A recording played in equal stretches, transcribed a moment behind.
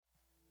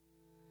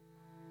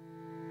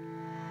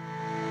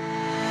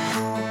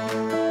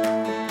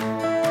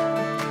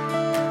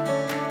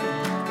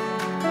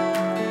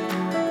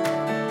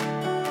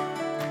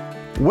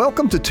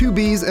Welcome to Two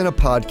Bees in a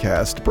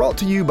Podcast, brought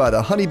to you by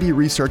the Honeybee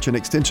Research and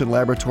Extension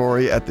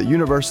Laboratory at the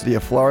University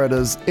of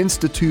Florida's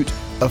Institute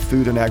of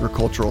Food and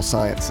Agricultural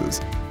Sciences.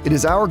 It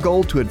is our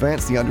goal to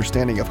advance the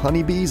understanding of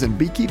honeybees and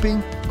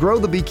beekeeping, grow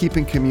the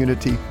beekeeping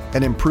community,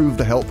 and improve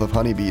the health of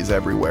honeybees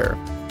everywhere.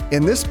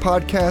 In this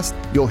podcast,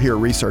 you'll hear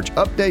research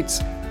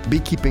updates,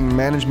 beekeeping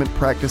management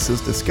practices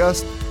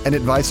discussed, and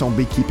advice on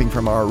beekeeping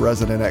from our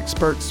resident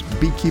experts,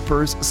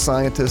 beekeepers,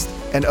 scientists,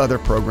 and other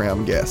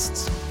program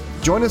guests.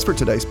 Join us for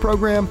today's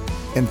program,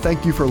 and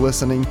thank you for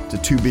listening to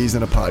Two Bees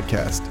in a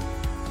Podcast.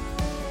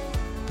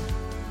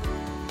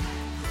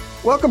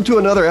 Welcome to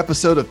another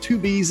episode of Two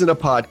Bees in a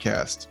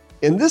Podcast.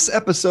 In this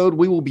episode,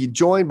 we will be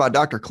joined by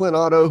Dr. Clint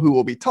Otto, who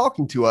will be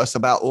talking to us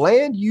about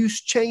land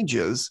use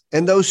changes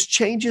and those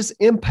changes'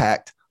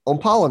 impact on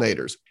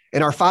pollinators.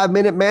 In our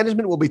 5-minute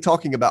management, we'll be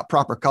talking about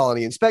proper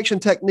colony inspection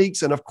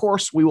techniques. And of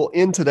course, we will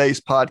end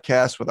today's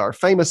podcast with our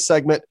famous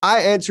segment, I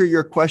Answer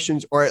Your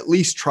Questions, or at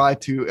least try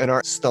to, in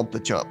our Stump the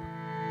Chump.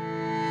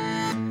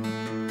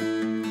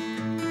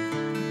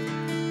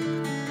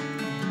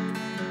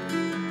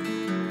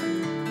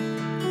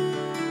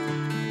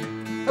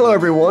 Hello,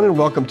 everyone, and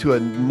welcome to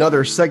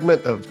another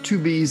segment of Two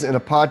Bees in a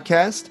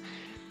Podcast.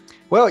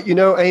 Well, you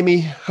know,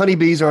 Amy,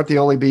 honeybees aren't the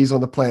only bees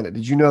on the planet.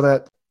 Did you know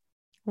that?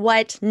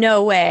 What?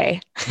 No way.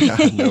 Yeah,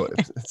 no,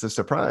 it's a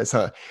surprise,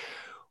 huh?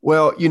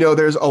 Well, you know,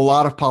 there's a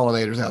lot of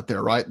pollinators out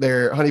there, right?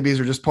 Honeybees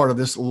are just part of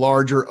this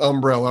larger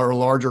umbrella or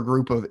larger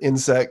group of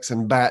insects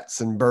and bats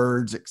and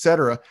birds, et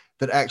cetera,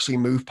 that actually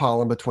move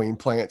pollen between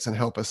plants and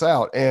help us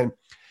out. And,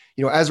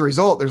 you know, as a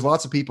result, there's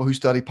lots of people who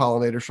study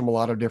pollinators from a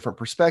lot of different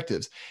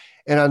perspectives.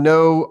 And I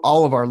know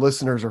all of our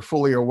listeners are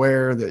fully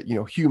aware that, you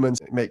know,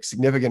 humans make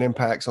significant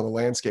impacts on the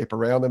landscape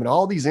around them. And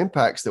all these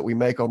impacts that we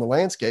make on the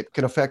landscape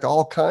can affect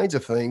all kinds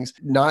of things,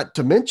 not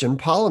to mention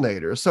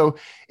pollinators. So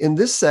in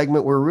this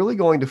segment, we're really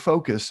going to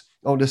focus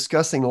on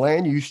discussing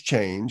land use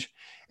change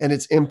and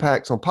its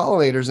impacts on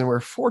pollinators. And we're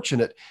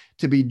fortunate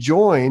to be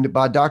joined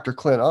by Dr.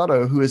 Clint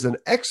Otto, who is an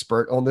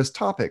expert on this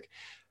topic.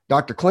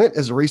 Dr. Clint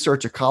is a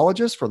research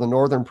ecologist for the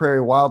Northern Prairie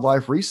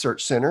Wildlife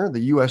Research Center, the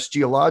U.S.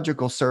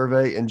 Geological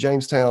Survey in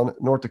Jamestown,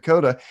 North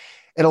Dakota.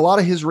 And a lot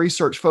of his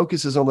research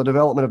focuses on the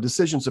development of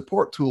decision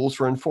support tools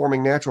for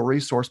informing natural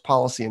resource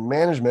policy and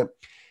management.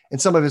 And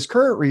some of his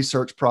current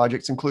research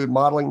projects include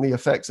modeling the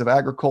effects of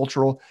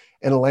agricultural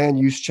and land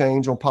use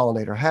change on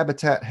pollinator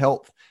habitat,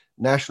 health,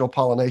 national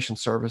pollination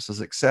services,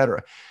 et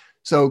cetera.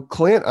 So,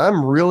 Clint,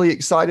 I'm really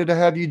excited to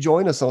have you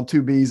join us on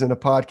Two Bees in a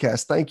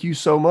Podcast. Thank you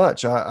so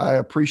much. I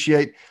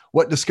appreciate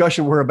what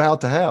discussion we're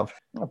about to have.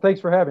 Well, thanks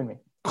for having me.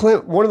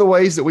 Clint, one of the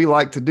ways that we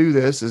like to do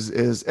this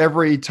is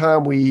every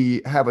time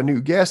we have a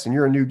new guest, and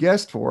you're a new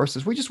guest for us,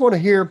 is we just want to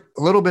hear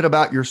a little bit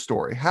about your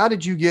story. How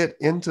did you get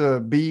into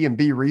bee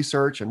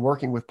research and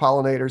working with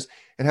pollinators,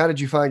 and how did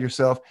you find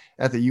yourself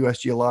at the U.S.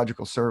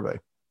 Geological Survey?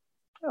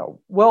 Oh,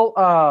 well,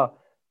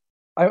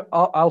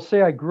 I'll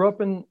say I grew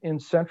up in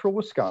central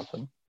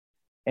Wisconsin.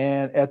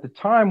 And at the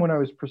time when I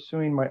was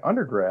pursuing my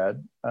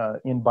undergrad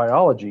in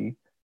biology,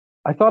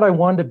 I thought I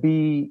wanted to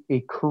be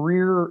a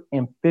career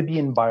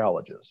amphibian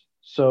biologist.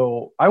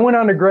 So I went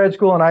on to grad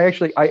school, and I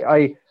actually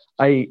I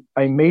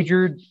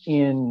majored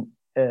in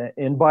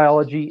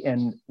biology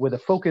and with a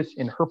focus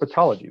in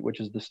herpetology, which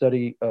is the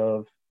study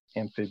of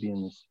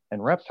amphibians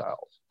and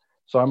reptiles.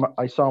 So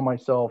I saw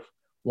myself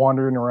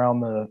wandering around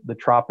the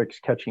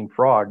tropics catching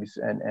frogs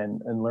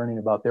and learning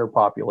about their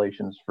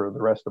populations for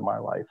the rest of my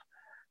life.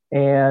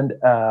 And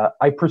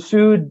I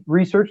pursued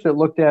research that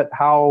looked at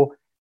how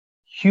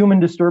human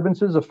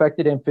disturbances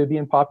affected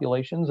amphibian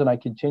populations, and I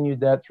continued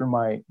that through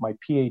my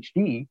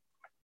PhD.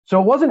 So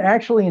it wasn't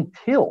actually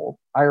until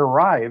I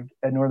arrived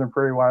at Northern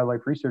Prairie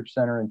Wildlife Research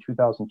Center in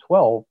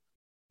 2012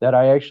 that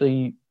I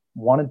actually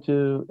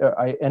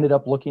I ended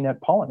up looking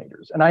at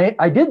pollinators. And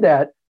I did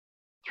that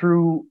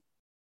through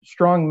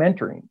strong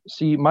mentoring.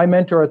 See, my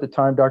mentor at the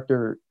time,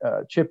 Dr.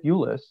 Chip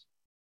Eulis,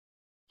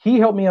 he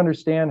helped me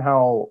understand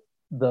how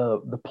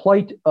the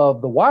plight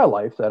of the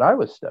wildlife that I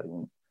was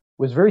studying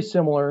was very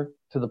similar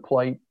to the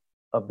plight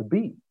of the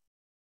bee.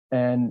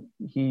 And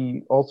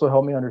he also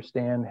helped me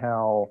understand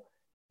how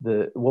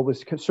what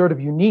was sort of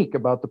unique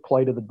about the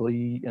plight of the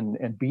bee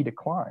and bee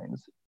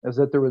declines is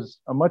that there was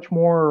a much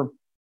more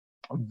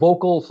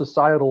vocal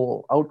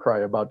societal outcry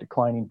about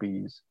declining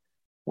bees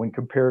when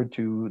compared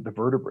to the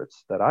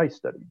vertebrates that I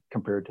studied,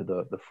 compared to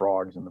the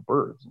frogs and the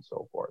birds and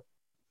so forth.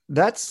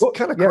 That's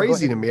kind of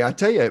crazy to me, I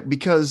tell you,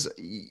 because,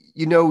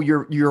 you know,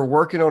 you're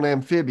working on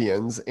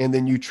amphibians and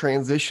then you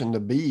transition to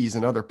bees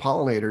and other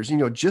pollinators. You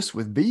know, just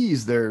with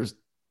bees, there's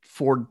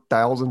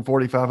 4,000,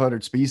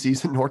 4,500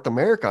 species in North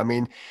America. I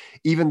mean,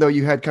 even though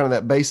you had kind of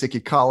that basic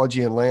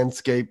ecology and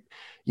landscape,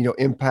 you know,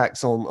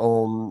 impacts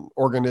on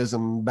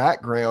organism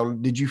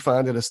background, did you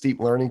find it a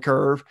steep learning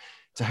curve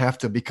to have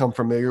to become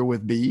familiar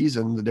with bees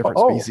and the different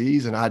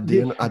species and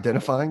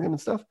identifying them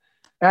and stuff?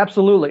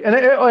 Absolutely.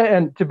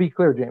 And to be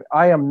clear, James,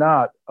 I am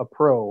not a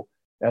pro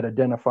at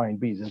identifying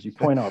bees, as you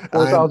point out,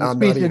 4,000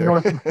 species in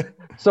North.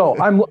 So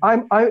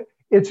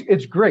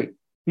it's great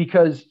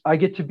because I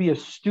get to be a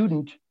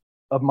student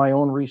of my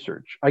own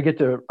research.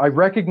 I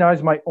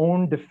recognize my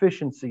own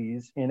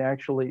deficiencies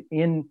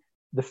in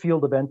the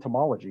field of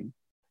entomology.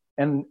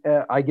 And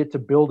I get to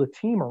build a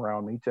team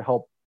around me to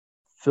help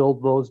fill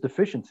those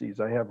deficiencies.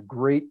 I have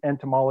great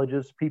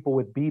entomologists, people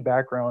with bee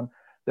background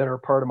that are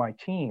part of my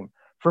team.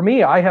 For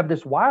me, I have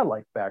this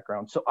wildlife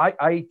background. So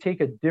I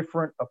take a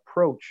different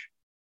approach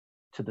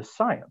to the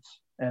science.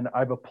 And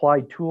I've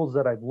applied tools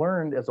that I've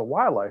learned as a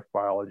wildlife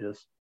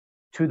biologist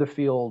to the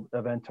field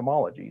of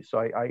entomology. So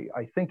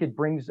I think it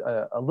brings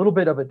a little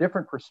bit of a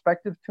different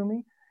perspective to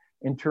me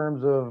in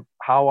terms of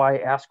how I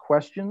ask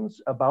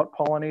questions about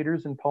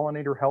pollinators and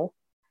pollinator health.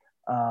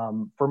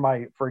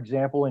 For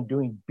example, in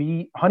doing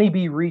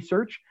honeybee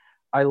research,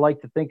 I like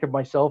to think of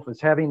myself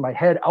as having my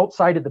head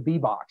outside of the bee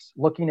box,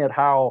 looking at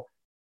how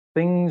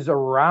things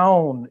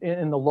around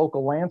in the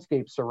local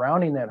landscape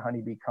surrounding that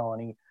honeybee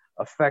colony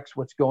affects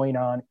what's going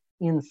on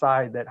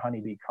inside that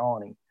honeybee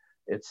colony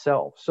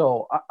itself.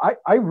 So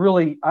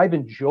I've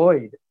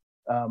enjoyed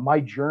my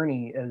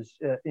journey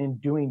in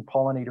doing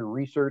pollinator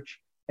research,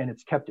 and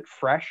it's kept it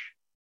fresh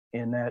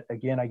in that,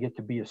 again, I get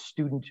to be a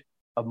student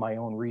of my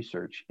own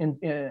research. And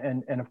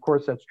of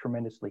course, that's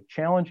tremendously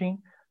challenging,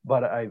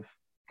 but I've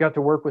got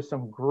to work with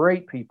some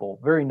great people,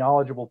 very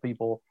knowledgeable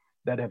people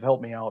that have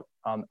helped me out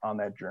on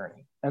that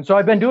journey. And so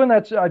I've been doing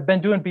that. I've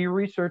been doing bee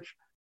research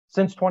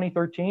since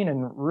 2013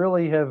 and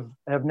really have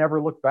never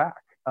looked back.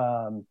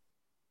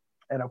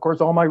 And of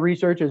course, all my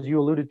research, as you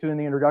alluded to in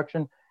the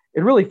introduction,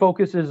 it really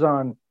focuses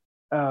on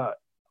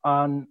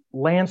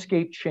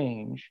landscape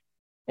change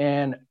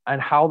and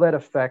how that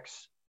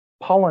affects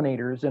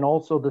pollinators, and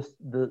also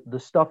the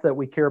stuff that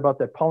we care about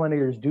that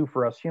pollinators do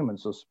for us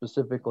humans. So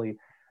specifically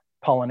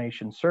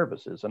pollination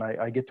services. And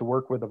I get to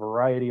work with a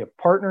variety of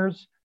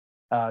partners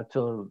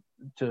to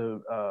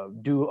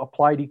do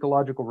applied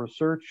ecological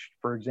research,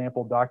 for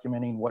example,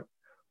 documenting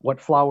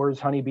what flowers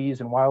honeybees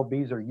and wild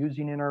bees are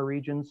using in our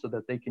region so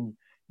that they can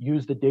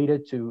use the data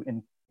to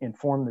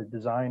inform the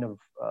design of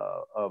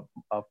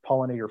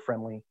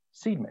pollinator-friendly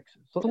seed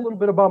mixes. So it's a little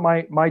bit about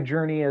my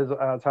journey as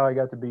how I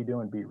got to be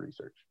doing bee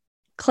research.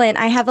 Clint,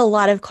 I have a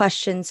lot of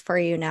questions for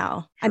you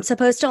now. Sure. I'm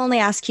supposed to only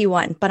ask you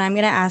one, but I'm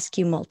going to ask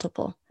you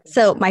multiple.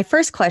 So my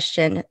first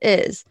question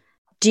is,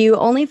 do you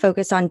only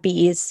focus on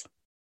bees,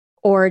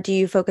 or do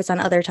you focus on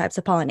other types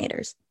of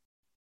pollinators?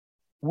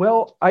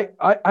 Well,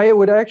 I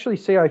would actually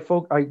say I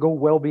go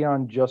well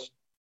beyond just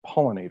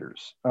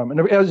pollinators. And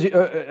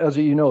as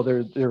you know,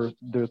 there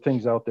are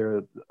things out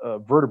there,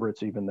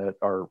 vertebrates even, that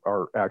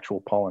are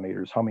actual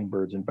pollinators,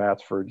 hummingbirds and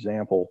bats, for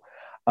example.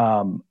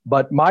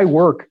 But my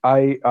work,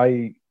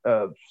 I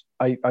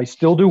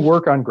still do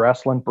work on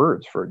grassland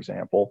birds, for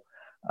example.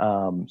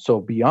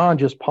 So beyond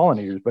just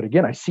pollinators, but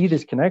again, I see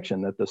this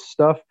connection that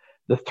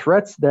the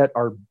threats that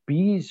our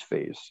bees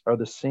face are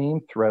the same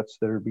threats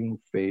that are being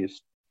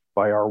faced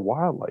by our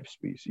wildlife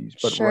species.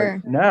 But Sure.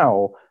 Right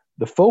now,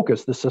 the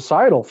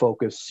societal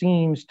focus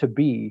seems to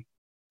be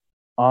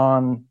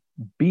on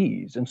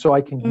bees. And so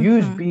I can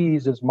use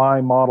bees as my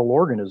model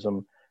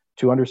organism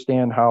to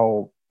understand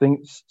how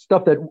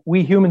stuff that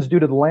we humans do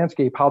to the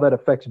landscape, how that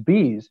affects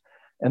bees.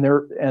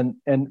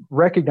 And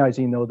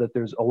recognizing, though, that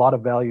there's a lot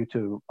of value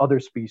to other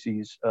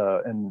species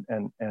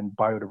and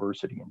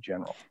biodiversity in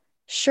general.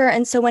 Sure.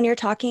 And so when you're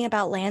talking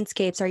about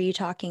landscapes, are you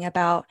talking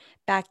about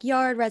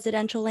backyard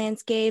residential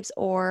landscapes,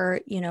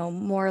 or,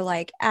 more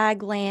like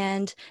ag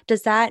land?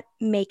 Does that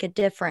make a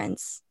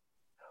difference?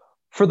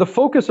 For the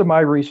focus of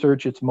my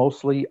research, it's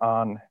mostly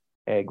on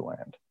ag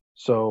land.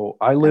 So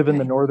I live in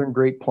the Northern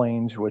Great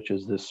Plains, which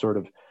is this sort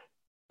of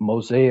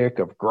mosaic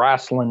of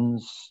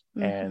grasslands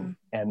and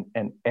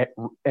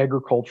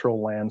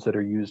agricultural lands that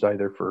are used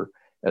either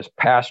as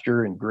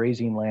pasture and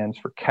grazing lands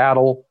for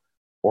cattle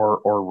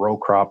or row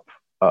crop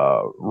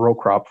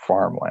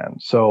farmland.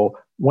 So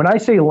when I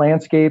say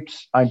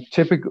landscapes,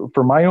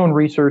 for my own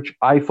research,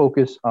 I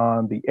focus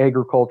on the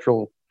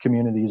agricultural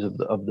communities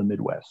of the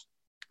Midwest.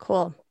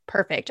 Cool.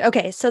 Perfect.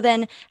 Okay. So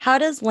then how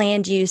does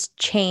land use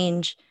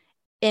change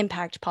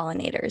impact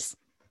pollinators?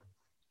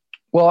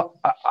 Well,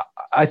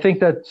 I think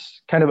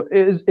that's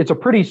it's a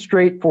pretty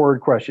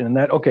straightforward question, in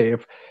that, okay,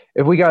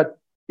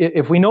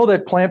 if we know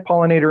that plant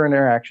pollinator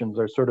interactions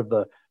are sort of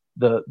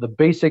the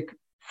basic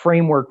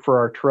framework for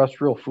our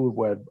terrestrial food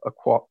web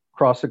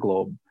across the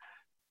globe,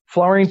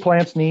 flowering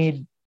plants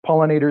need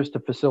pollinators to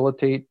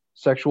facilitate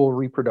sexual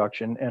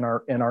reproduction, and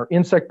our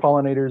insect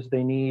pollinators,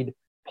 they need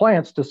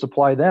plants to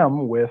supply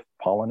them with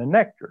pollen and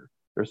nectar.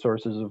 They're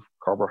sources of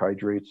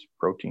carbohydrates,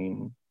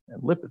 protein,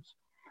 and lipids.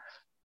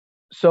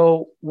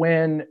 So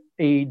when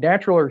a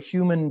natural or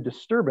human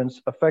disturbance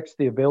affects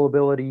the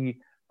availability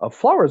of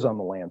flowers on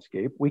the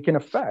landscape, we can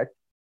affect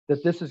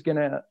that this is going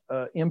to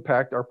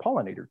impact our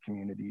pollinator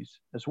communities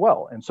as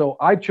well. And so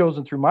I've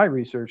chosen through my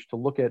research to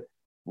look at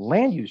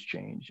land use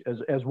change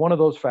as one of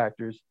those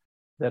factors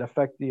that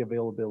affect the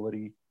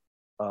availability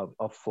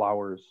of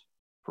flowers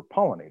for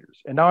pollinators.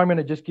 And now I'm going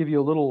to just give you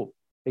a little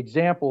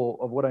example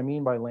of what I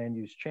mean by land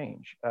use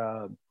change.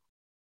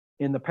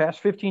 In the past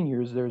 15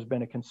 years, there's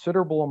been a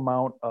considerable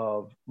amount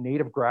of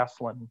native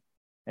grassland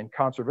and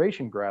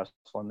conservation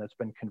grassland that's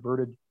been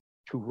converted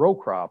to row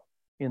crop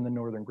in the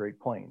northern Great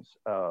Plains.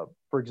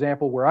 For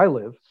example, where I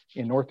live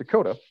in North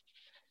Dakota,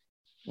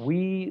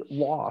 we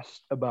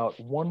lost about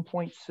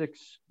 1.6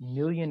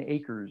 million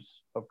acres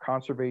of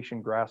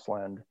conservation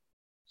grassland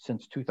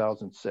since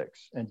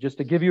 2006. And just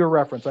to give you a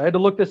reference, I had to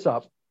look this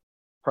up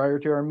prior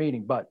to our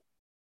meeting, but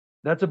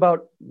that's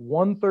about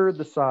 1/3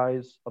 the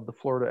size of the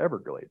Florida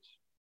Everglades,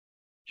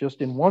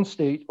 just in one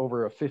state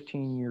over a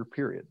 15-year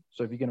period.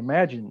 So if you can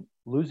imagine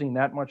losing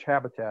that much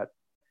habitat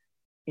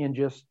in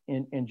just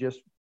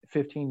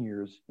 15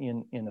 years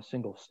in a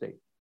single state.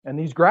 And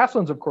these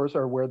grasslands, of course,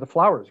 are where the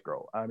flowers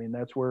grow. I mean,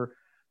 that's where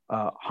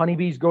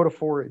honeybees go to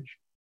forage.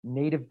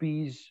 Native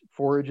bees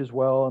forage as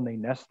well, and they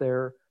nest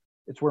there.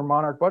 It's where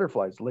monarch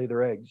butterflies lay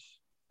their eggs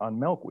on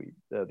milkweed.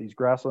 These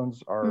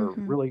grasslands are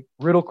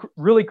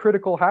really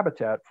critical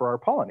habitat for our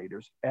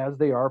pollinators, as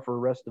they are for the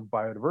rest of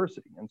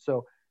biodiversity. And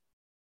so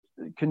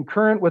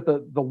concurrent with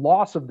the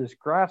loss of this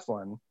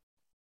grassland,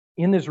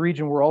 in this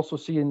region, we're also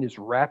seeing this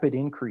rapid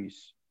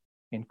increase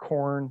in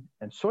corn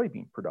and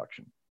soybean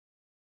production.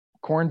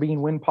 Corn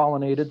being wind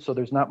pollinated, so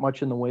there's not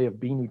much in the way of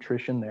bee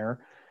nutrition there.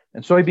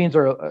 And soybeans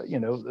are,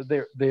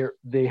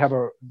 they have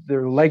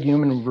their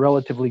legume and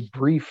relatively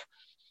brief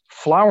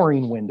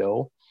flowering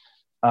window,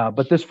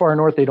 but this far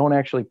north they don't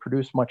actually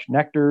produce much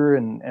nectar,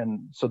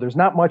 and so there's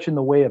not much in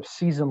the way of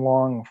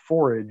season-long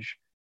forage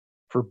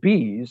for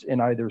bees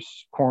in either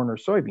corn or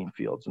soybean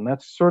fields. And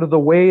that's sort of the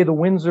way the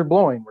winds are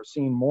blowing. We're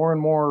seeing more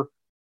and more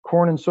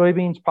corn and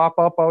soybeans pop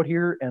up out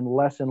here, and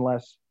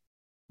less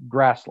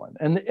grassland.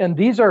 And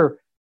these are,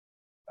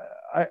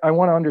 I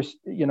want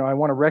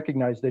to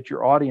recognize that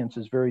your audience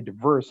is very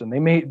diverse, and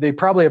they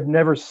probably have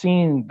never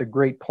seen the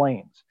Great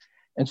Plains.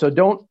 And so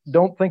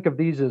don't think of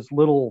these as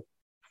little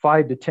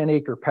 5 to 10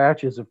 acre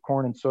patches of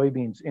corn and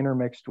soybeans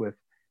intermixed with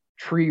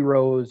tree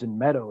rows and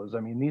meadows. I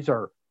mean, these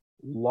are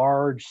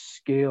large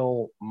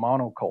scale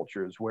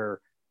monocultures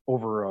where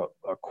over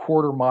a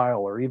quarter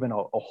mile or even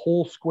a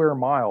whole square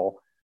mile,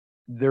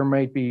 there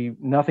might be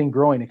nothing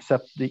growing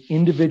except the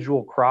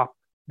individual crop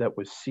that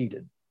was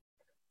seeded.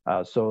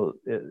 So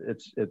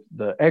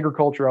the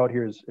agriculture out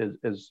here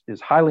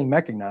is highly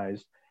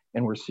mechanized,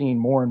 and we're seeing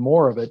more and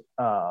more of it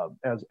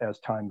as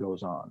time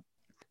goes on.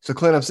 So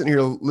Clint, I'm sitting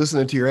here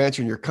listening to your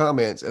answer and your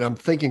comments, and I'm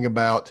thinking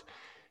about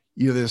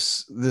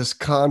this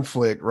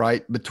conflict,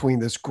 right, between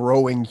this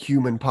growing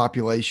human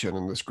population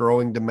and this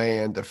growing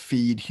demand to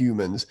feed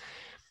humans.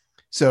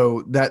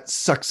 So that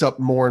sucks up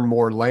more and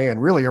more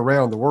land really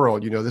around the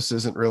world. This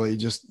isn't really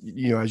just,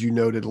 as you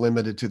noted,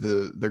 limited to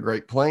the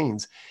Great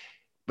Plains.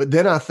 But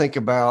then I think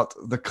about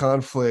the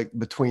conflict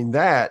between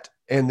that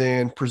and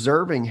then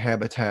preserving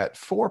habitat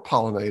for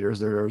pollinators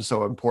that are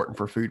so important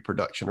for food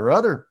production, or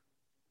other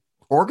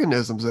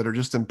organisms that are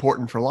just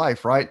important for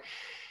life, right?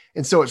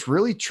 And so it's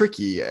really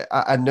tricky.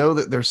 I know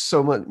that there's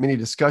many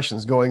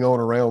discussions going on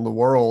around the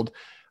world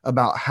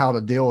about how to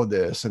deal with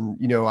this. And,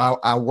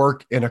 I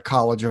work in a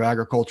college of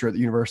agriculture at the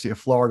University of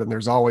Florida, and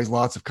there's always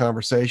lots of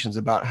conversations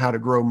about how to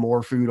grow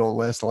more food on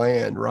less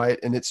land, right?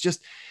 And it's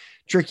just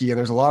tricky. And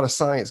there's a lot of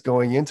science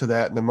going into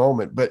that in the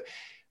moment, but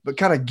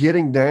kind of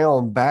getting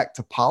down back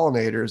to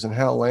pollinators and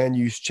how land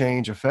use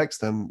change affects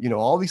them,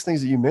 all these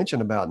things that you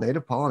mentioned about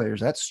native pollinators,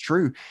 that's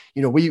true.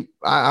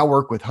 I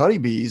work with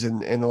honeybees,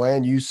 and the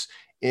land use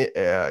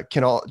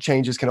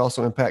changes can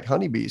also impact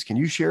honeybees. Can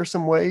you share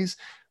some ways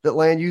that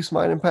land use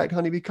might impact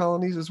honeybee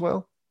colonies as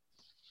well?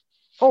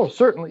 Oh,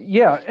 certainly.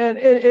 Yeah. And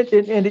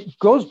it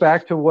goes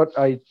back to what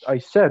I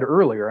said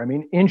earlier. I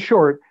mean, in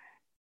short,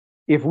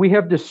 if we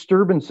have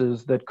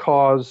disturbances that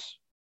cause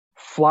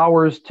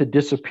flowers to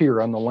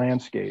disappear on the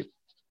landscape,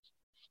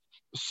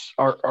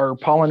 our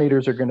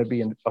pollinators are going to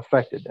be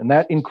affected. And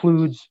that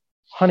includes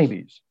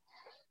honeybees.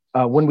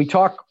 When we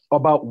talk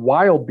about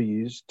wild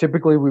bees,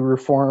 typically we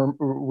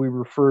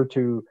refer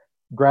to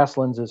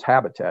grasslands as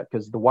habitat,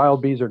 because the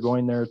wild bees are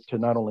going there to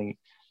not only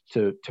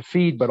to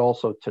feed, but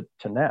also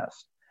to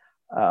nest.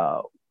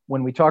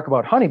 When we talk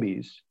about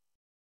honeybees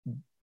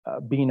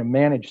being a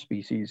managed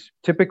species,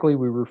 typically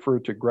we refer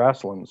to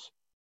grasslands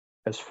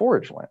as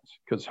forage lands,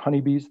 because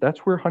honeybees, that's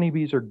where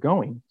honeybees are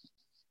going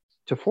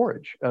to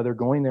forage. They're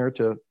going there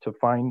to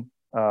find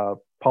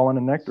pollen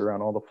and nectar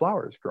on all the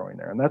flowers growing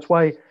there. And that's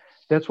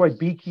why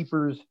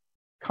beekeepers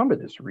come to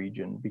this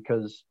region,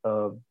 because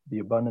of the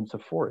abundance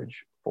of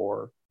forage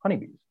for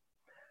honeybees.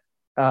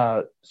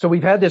 So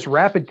we've had this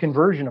rapid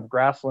conversion of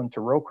grassland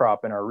to row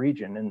crop in our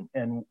region.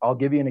 And I'll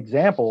give you an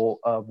example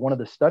of one of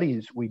the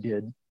studies we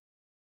did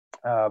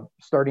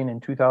starting in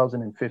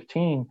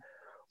 2015.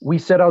 We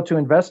set out to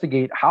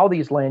investigate how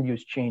these land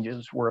use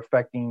changes were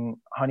affecting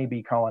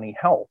honeybee colony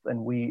health. And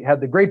we had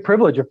the great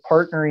privilege of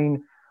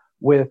partnering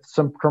with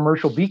some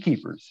commercial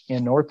beekeepers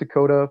in North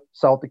Dakota,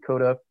 South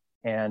Dakota,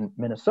 and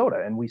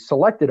Minnesota. And we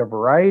selected a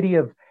variety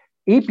of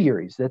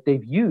apiaries that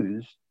they've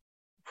used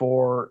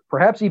for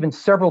perhaps even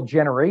several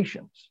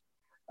generations,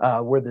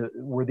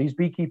 where these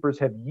beekeepers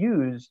have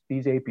used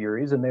these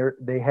apiaries, and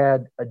they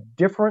had a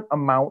different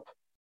amount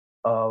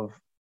of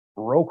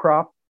row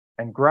crop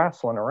and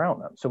grassland around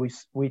them. So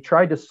we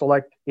tried to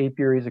select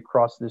apiaries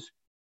across this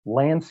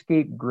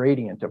landscape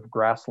gradient of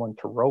grassland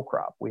to row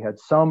crop. We had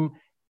some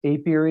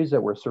apiaries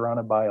that were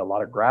surrounded by a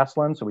lot of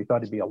grassland, so we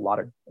thought it'd be a lot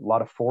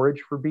of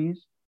forage for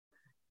bees.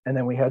 And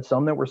then we had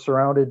some that were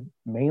surrounded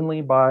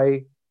mainly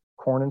by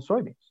corn and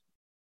soybeans.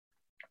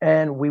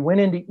 And we went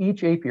into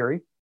each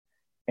apiary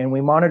and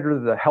we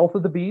monitored the health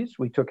of the bees.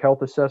 We took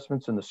health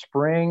assessments in the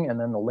spring and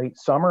then the late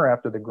summer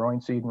after the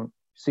growing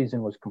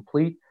season was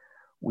complete.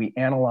 We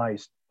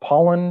analyzed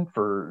pollen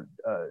for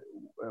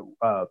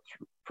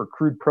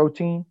crude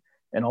protein,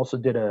 and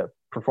also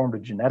performed a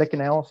genetic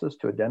analysis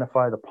to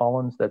identify the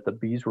pollens that the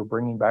bees were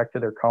bringing back to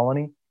their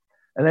colony.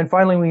 And then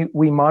finally,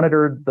 we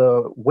monitored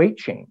the weight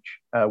change.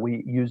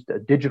 We used a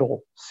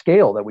digital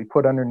scale that we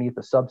put underneath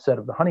a subset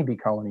of the honeybee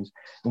colonies,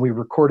 and we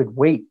recorded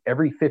weight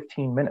every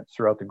 15 minutes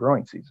throughout the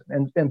growing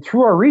season. And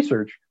through our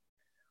research,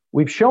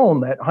 we've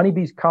shown that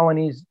honeybees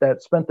colonies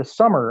that spent the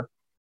summer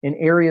in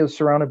areas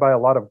surrounded by a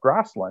lot of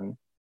grassland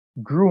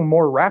grew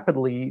more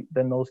rapidly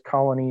than those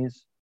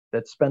colonies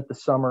that spent the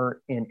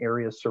summer in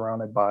areas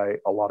surrounded by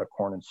a lot of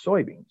corn and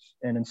soybeans.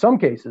 And in some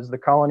cases, the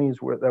colonies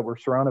that were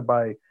surrounded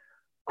by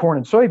corn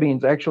and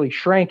soybeans actually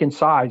shrank in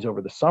size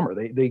over the summer.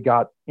 They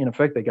got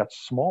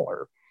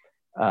smaller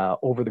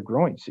over the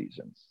growing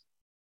season.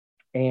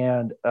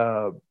 And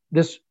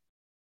this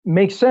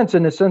makes sense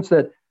in the sense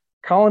that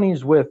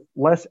colonies with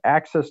less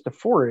access to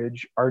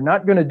forage are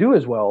not going to do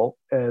as well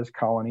as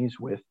colonies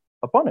with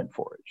abundant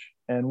forage.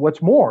 And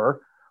what's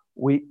more,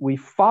 we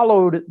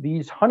followed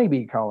these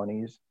honeybee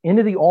colonies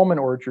into the almond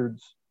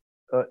orchards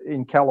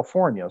in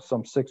California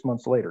some 6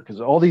 months later,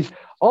 because all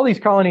these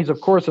colonies, of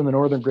course, in the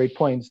Northern Great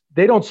Plains,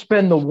 they don't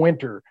spend the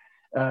winter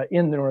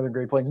in the Northern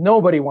Great Plains.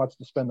 Nobody wants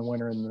to spend the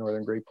winter in the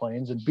Northern Great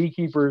Plains, and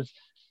beekeepers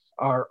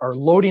are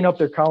loading up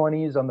their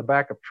colonies on the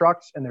back of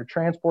trucks, and they're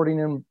transporting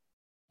them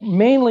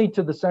mainly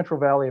to the Central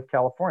Valley of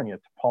California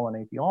to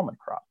pollinate the almond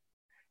crop.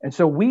 And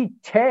so we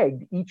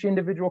tagged each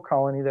individual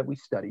colony that we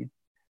studied,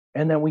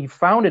 and then we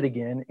found it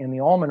again in the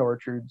almond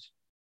orchards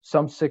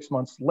some 6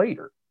 months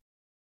later.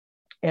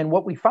 And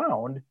what we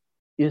found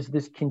is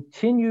this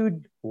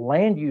continued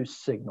land use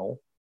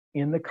signal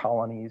in the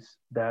colonies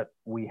that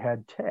we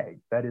had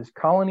tagged. That is,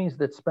 colonies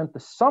that spent the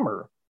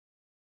summer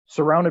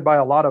surrounded by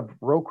a lot of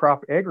row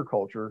crop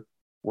agriculture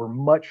were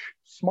much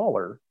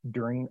smaller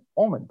during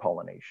almond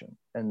pollination.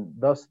 And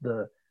thus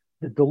the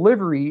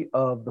delivery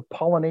of the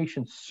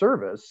pollination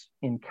service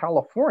in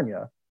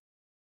California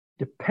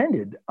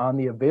depended on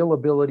the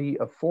availability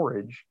of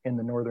forage in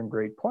the Northern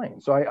Great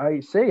Plains. So I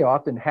say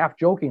often, half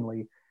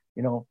jokingly,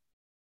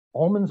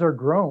 almonds are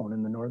grown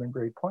in the Northern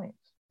Great Plains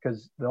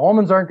because the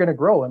almonds aren't going to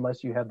grow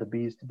unless you have the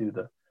bees to do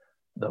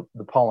the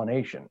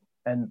pollination.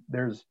 And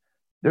there's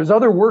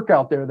other work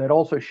out there that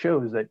also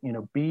shows that,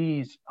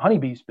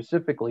 honeybees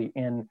specifically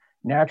in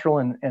natural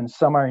and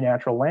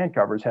semi-natural land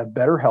covers have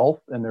better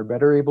health, and they're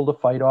better able to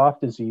fight off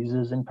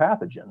diseases and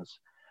pathogens.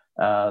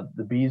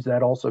 The bees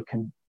that also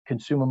can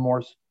consume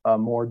a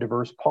more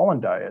diverse pollen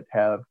diet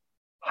have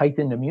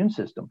heightened immune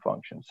system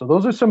function. So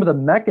those are some of the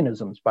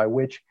mechanisms by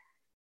which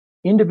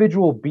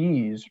individual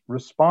bees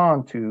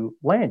respond to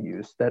land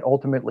use that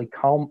ultimately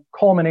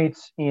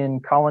culminates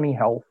in colony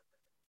health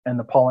and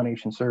the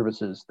pollination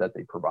services that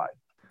they provide.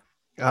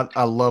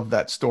 I love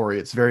that story.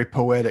 It's very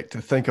poetic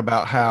to think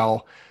about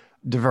how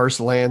diverse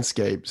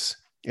landscapes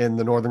in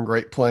the Northern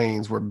Great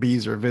Plains where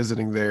bees are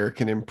visiting there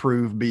can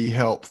improve bee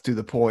health to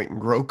the point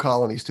and grow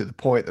colonies to the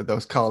point that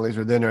those colonies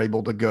are then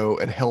able to go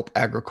and help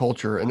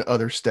agriculture in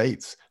other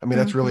states. I mean,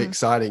 that's really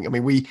exciting. I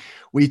mean,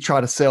 we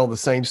try to sell the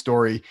same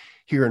story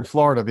here in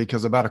Florida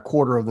because about a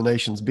quarter of the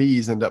nation's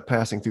bees end up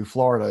passing through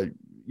Florida,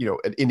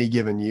 at any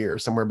given year,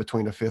 somewhere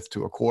between a fifth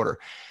to a quarter.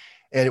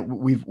 And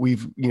we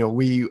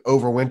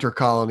overwinter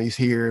colonies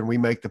here, and we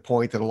make the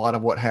point that a lot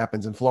of what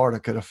happens in Florida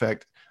could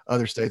affect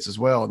other states as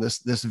well. And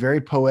this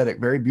very poetic,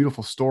 very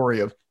beautiful story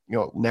of,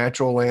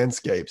 natural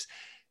landscapes,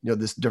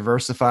 this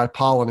diversified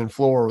pollen and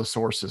floral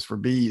sources for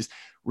bees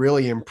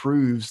really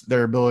improves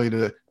their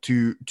ability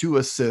to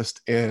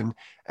assist in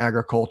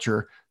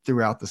agriculture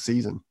throughout the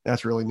season.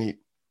 That's really neat.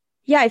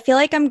 Yeah, I feel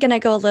like I'm going to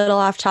go a little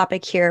off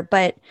topic here,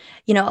 but,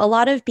 a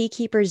lot of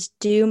beekeepers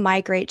do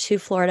migrate to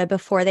Florida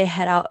before they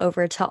head out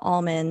over to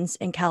almonds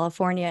in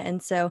California.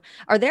 And so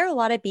are there a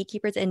lot of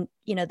beekeepers, and,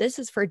 this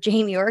is for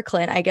Jamie or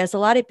Clint, I guess, a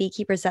lot of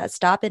beekeepers that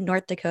stop in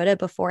North Dakota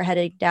before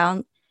heading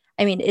down?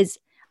 I mean,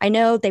 I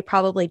know they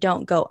probably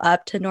don't go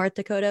up to North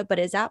Dakota, but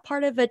is that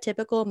part of a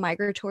typical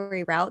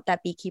migratory route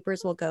that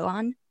beekeepers will go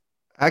on?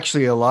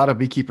 Actually, a lot of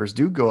beekeepers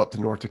do go up to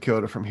North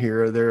Dakota from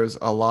here. There's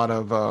a lot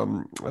of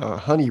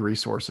honey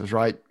resources,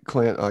 right?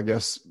 Clint, I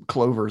guess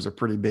clover is a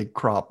pretty big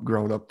crop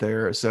grown up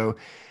there. So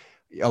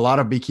a lot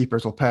of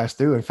beekeepers will pass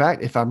through. In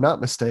fact, if I'm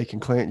not mistaken,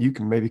 Clint, you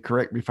can maybe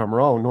correct me if I'm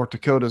wrong, North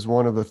Dakota is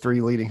one of the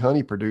 3 leading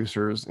honey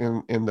producers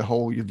in the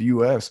whole of the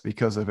U.S.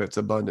 because of its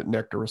abundant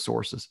nectar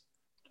resources.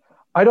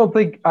 North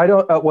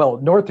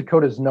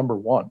Dakota is number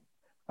 1.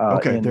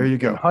 Okay, there you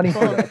go. Honey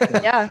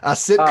production. Yeah, I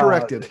sit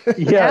corrected.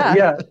 We,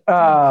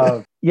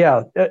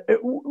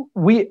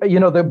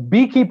 the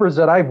beekeepers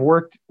that I've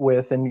worked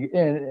with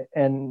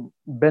and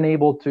been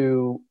able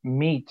to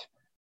meet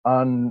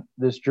on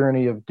this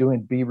journey of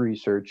doing bee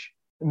research,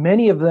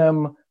 many of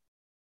them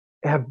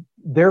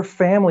their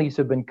families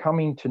have been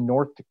coming to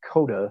North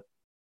Dakota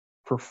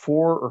for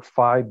 4 or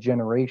 5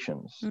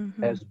 generations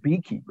as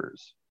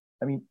beekeepers.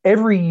 I mean,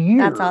 every year.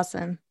 That's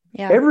awesome.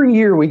 Yeah. Every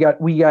year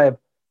we have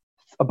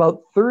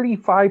about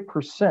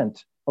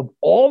 35% of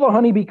all the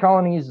honeybee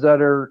colonies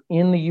that are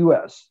in the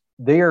US,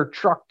 they are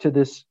trucked to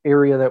this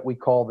area that we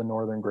call the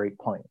Northern Great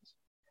Plains.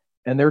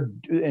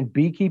 And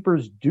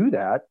beekeepers do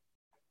that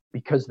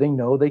because they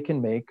know they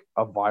can make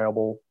a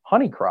viable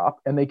honey crop,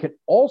 and they can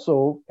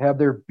also have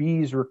their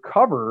bees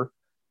recover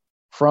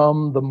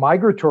from the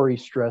migratory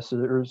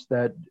stressors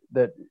that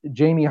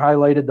Jamie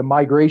highlighted, the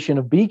migration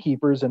of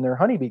beekeepers and their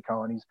honeybee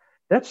colonies.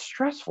 That's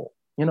stressful.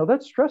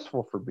 That's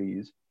stressful for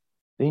bees.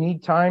 They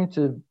need time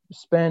to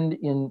spend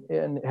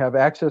and have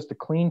access to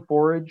clean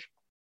forage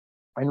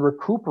and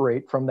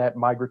recuperate from that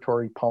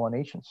migratory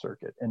pollination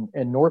circuit.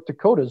 And North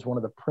Dakota is one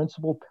of the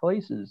principal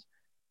places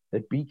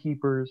that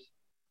beekeepers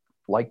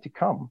like to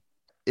come.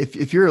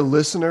 If you're a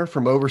listener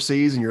from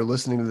overseas and you're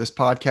listening to this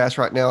podcast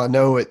right now, I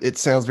know it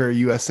sounds very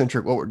US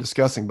centric what we're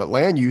discussing, but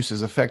land use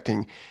is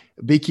affecting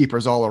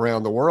beekeepers all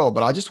around the world.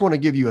 But I just want to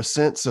give you a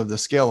sense of the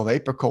scale of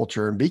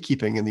apiculture and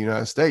beekeeping in the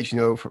United States.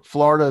 From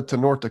Florida to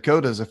North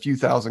Dakota is a few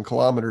thousand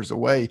kilometers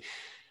away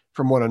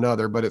from one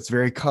another, but it's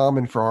very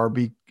common for our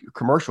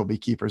commercial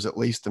beekeepers, at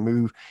least, to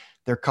move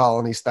their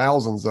colonies,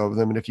 thousands of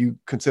them. And if you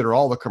consider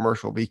all the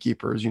commercial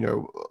beekeepers,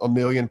 1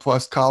 million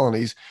plus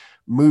colonies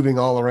moving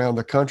all around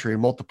the country,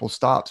 multiple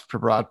stops to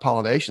provide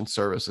pollination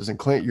services. And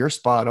Clint, you're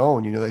spot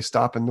on. They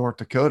stop in North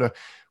Dakota,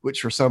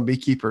 which for some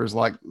beekeepers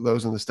like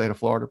those in the state of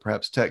Florida,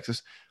 perhaps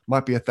Texas,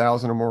 might be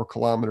 1,000 or more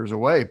kilometers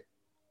away.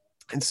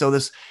 And so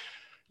this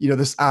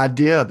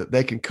idea that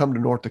they can come to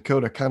North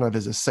Dakota kind of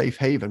is a safe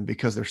haven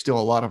because there's still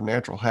a lot of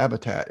natural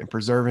habitat, and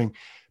preserving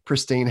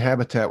pristine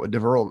habitat with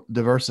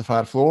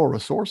diversified floral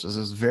resources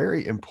is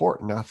very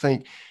important. I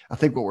think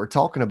what we're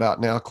talking about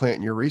now, Clint,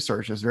 in your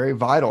research is very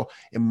vital,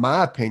 in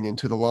my opinion,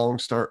 to the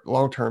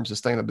long-term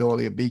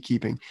sustainability of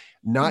beekeeping,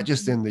 not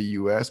just in the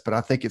US, but I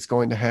think it's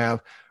going to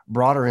have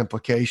broader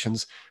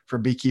implications for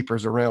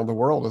beekeepers around the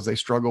world as they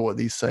struggle with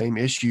these same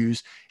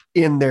issues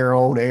in their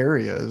own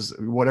areas.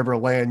 Whatever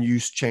land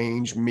use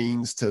change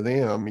means to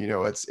them,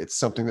 it's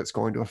something that's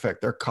going to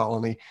affect their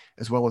colony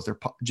as well as their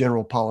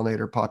general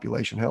pollinator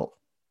population health.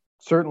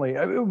 Certainly.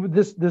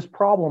 This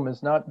problem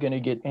is not going to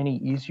get any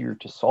easier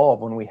to solve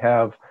when we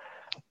have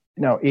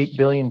 8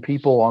 billion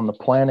people on the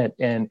planet,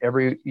 and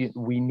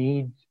we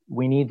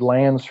need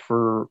lands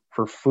for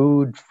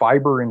food,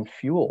 fiber, and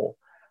fuel.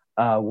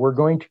 We're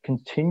going to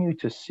continue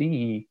to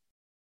see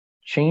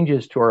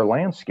changes to our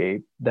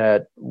landscape,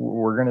 that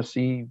we're going to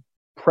see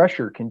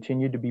pressure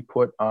continue to be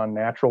put on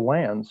natural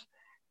lands.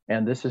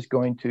 And this is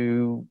going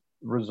to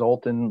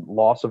result in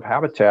loss of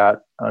habitat,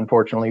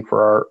 unfortunately,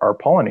 for our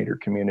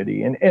pollinator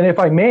community. And if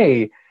I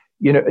may,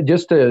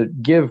 just to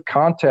give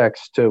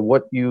context to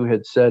what you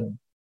had said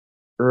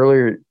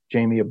earlier,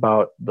 Jamie,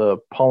 about the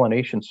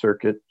pollination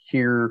circuit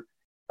here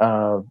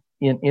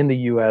in the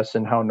US,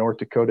 and how North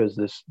Dakota is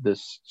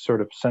this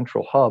sort of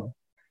central hub.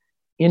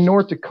 In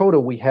North Dakota,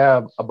 we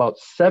have about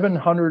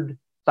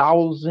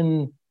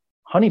 700,000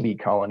 honeybee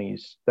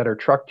colonies that are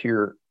trucked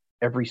here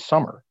every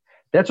summer.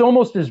 That's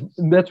almost as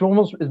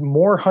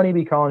more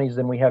honeybee colonies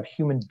than we have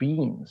human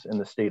beings in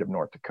the state of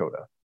North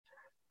Dakota.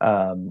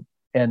 And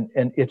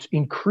it's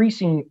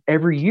increasing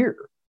every year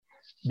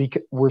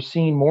because we're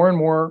seeing more and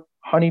more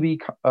honeybee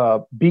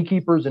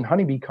beekeepers and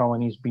honeybee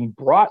colonies being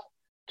brought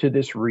to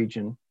this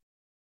region.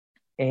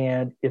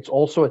 And it's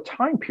also a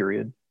time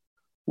period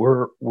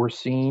where we're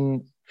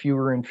seeing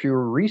fewer and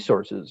fewer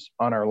resources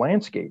on our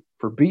landscape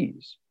for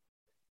bees.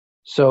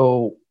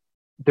 So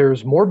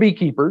there's more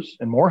beekeepers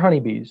and more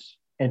honeybees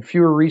and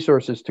fewer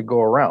resources to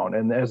go around.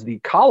 And as the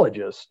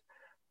ecologist,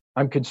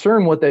 I'm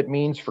concerned what that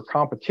means for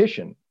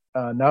competition,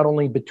 not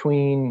only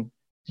between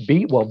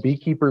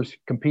beekeepers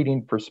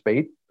competing for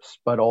space,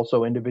 but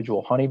also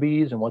individual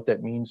honeybees, and what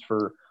that means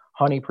for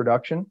honey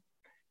production.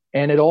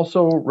 And it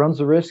also runs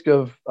the risk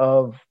of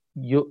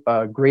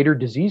greater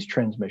disease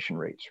transmission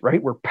rates,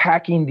 right? We're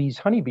packing these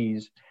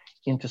honeybees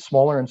into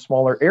smaller and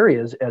smaller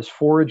areas as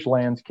forage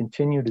lands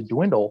continue to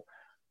dwindle.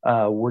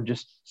 We're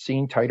just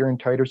seeing tighter and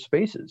tighter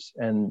spaces,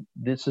 and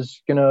this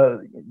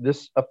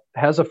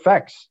has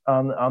effects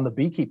on the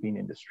beekeeping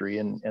industry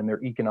and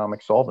their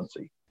economic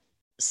solvency.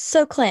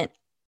 So, Clint,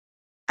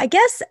 I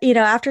guess,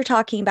 after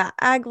talking about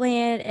ag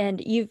land,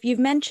 and you've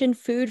mentioned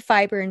food,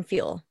 fiber, and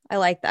fuel. I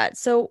like that.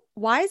 So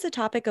why is the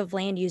topic of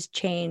land use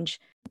change?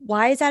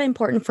 Why is that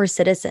important for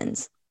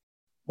citizens?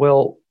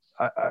 Well,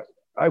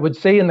 I would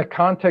say in the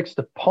context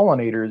of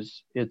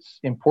pollinators, it's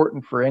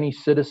important for any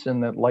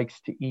citizen that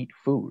likes to eat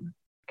food,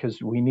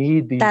 because we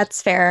need these.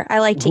 That's fair. I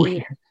like to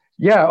eat.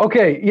 Yeah.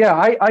 Okay. Yeah,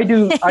 I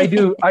do.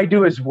 I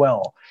do as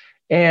well.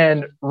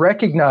 And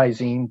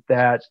recognizing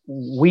that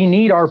we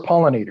need our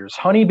pollinators,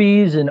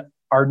 honeybees and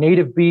our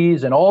native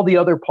bees and all the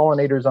other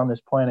pollinators on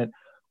this planet,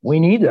 we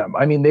need them.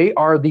 I mean, they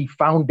are the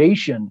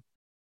foundation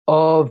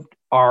of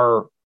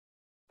our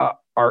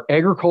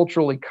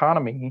agricultural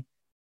economy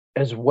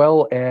as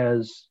well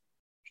as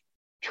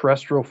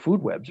terrestrial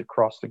food webs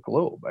across the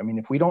globe. I mean,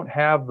 if we don't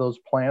have those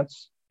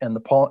plants and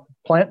the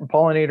plant and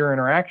pollinator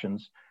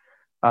interactions,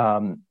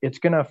 it's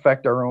going to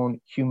affect our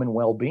own human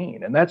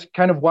well-being. And that's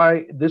kind of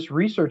why this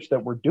research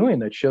that we're doing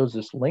that shows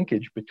this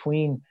linkage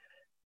between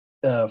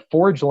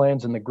forage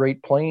lands in the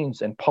Great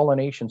Plains and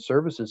pollination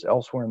services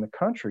elsewhere in the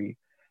country.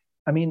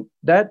 I mean,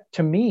 that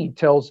to me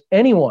tells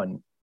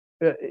anyone,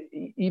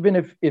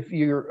 even if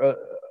you're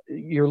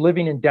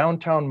living in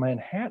downtown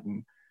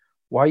Manhattan,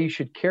 why you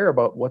should care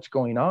about what's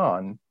going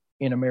on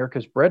in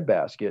America's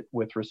breadbasket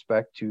with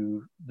respect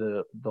to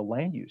the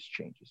land use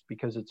changes,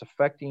 because it's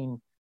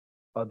affecting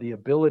the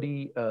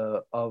ability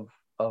of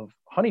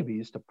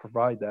honeybees to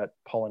provide that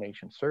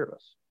pollination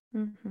service.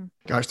 Mm-hmm.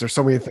 Gosh, there's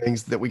so many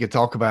things that we could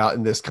talk about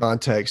in this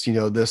context,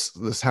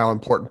 this how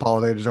important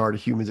pollinators are to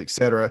humans, et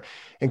cetera.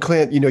 And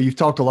Clint, you've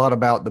talked a lot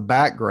about the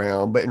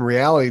background, but in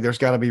reality, there's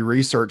got to be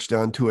research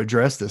done to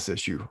address this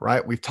issue,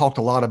 right? We've talked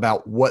a lot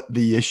about what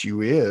the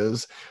issue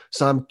is.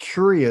 So I'm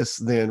curious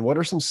then, what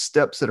are some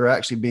steps that are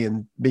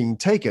actually being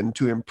taken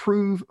to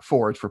improve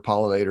forage for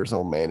pollinators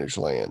on managed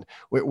land?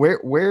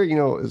 Where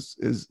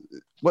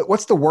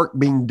what's the work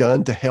being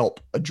done to help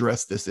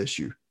address this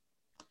issue?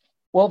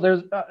 Well,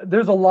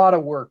 there's a lot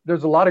of work.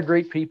 There's a lot of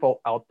great people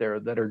out there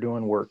that are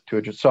doing work to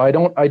address. So I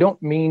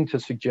don't mean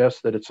to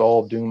suggest that it's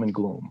all doom and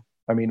gloom.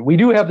 I mean, we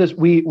do have this.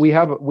 We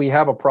have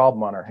a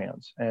problem on our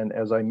hands, and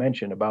as I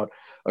mentioned about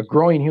a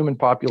growing human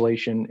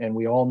population, and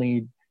we all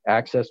need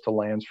access to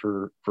lands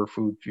for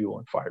food, fuel,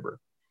 and fiber.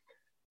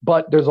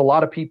 But there's a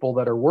lot of people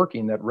that are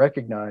working that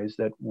recognize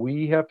that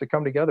we have to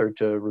come together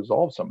to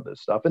resolve some of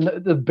this stuff. And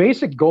the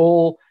basic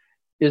goal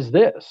is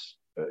this.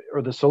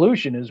 Or the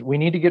solution is we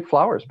need to get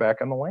flowers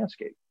back on the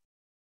landscape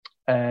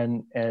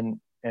and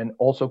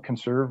also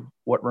conserve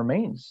what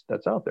remains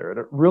that's out there.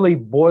 It really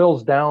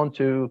boils down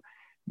to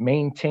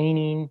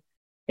maintaining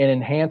and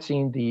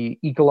enhancing the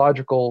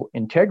ecological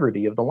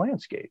integrity of the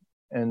landscape.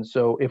 And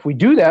so if we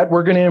do that,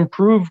 we're going to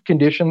improve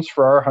conditions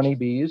for our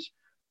honeybees,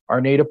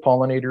 our native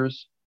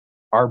pollinators,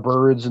 our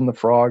birds and the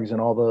frogs and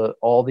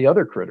all the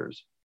other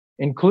critters,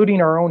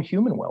 including our own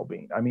human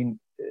well-being. I mean,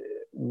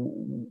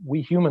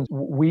 we humans,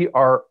 we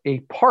are a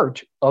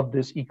part of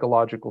this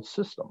ecological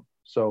system.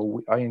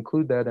 So I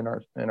include that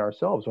in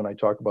ourselves when I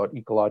talk about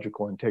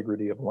ecological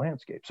integrity of the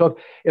landscape. So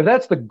if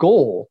that's the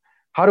goal,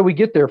 how do we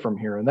get there from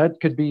here? And that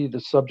could be the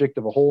subject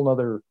of a whole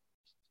nother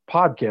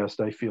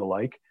podcast, I feel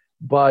like.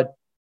 But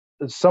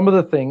some of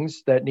the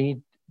things that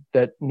need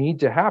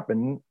to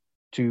happen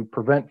to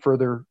prevent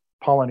further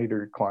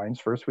pollinator declines,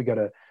 first we got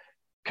to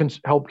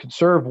help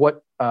conserve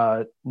what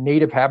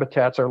native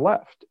habitats are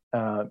left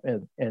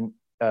and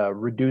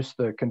reduce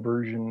the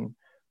conversion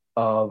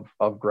of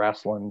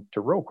grassland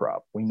to row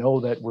crop. We know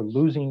that we're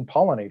losing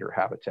pollinator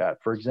habitat.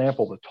 For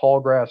example, the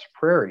tallgrass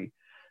prairie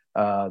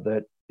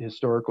that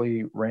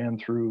historically ran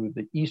through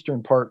the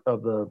eastern part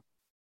of the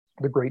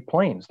Great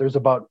Plains. There's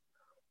about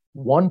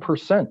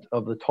 1%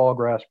 of the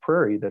tallgrass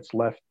prairie that's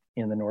left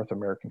in the North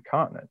American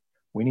continent.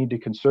 We need to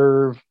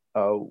conserve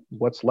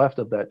what's left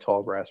of that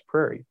tallgrass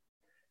prairie.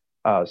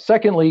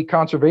 Secondly,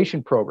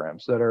 conservation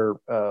programs that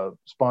are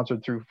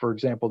sponsored through, for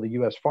example, the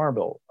U.S. Farm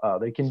Bill,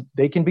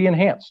 they can be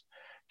enhanced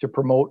to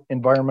promote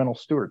environmental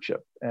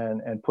stewardship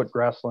and put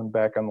grassland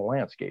back on the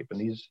landscape. And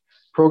these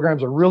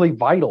programs are really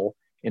vital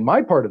in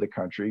my part of the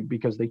country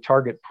because they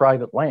target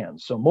private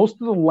lands. So most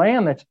of the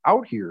land that's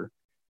out here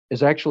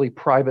is actually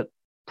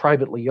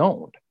privately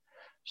owned.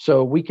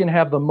 So we can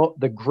have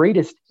the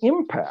greatest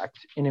impact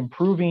in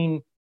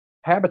improving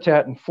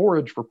habitat and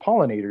forage for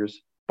pollinators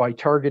by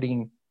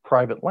targeting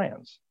private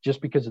lands,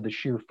 just because of the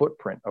sheer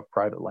footprint of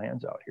private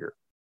lands out here.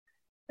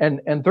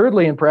 And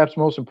thirdly, and perhaps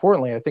most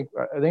importantly, I think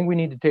we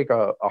need to take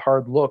a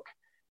hard look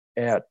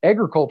at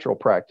agricultural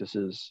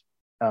practices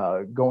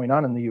going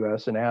on in the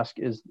U.S. and ask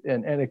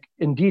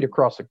indeed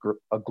across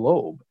a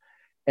globe,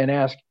 and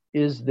ask,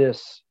 is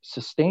this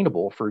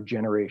sustainable for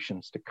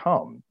generations to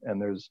come?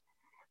 And there's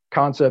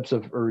concepts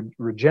of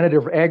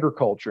regenerative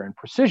agriculture and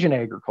precision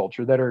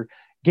agriculture that are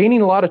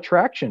gaining a lot of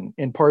traction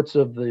in parts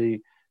of the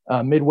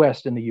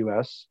Midwest in the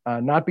U.S.,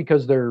 not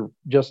because they're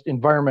just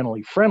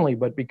environmentally friendly,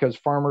 but because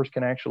farmers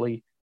can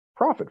actually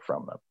profit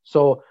from them.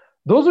 So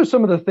those are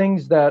some of the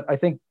things that I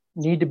think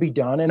need to be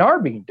done and are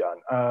being done.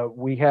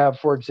 We have,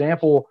 for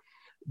example,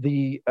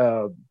 the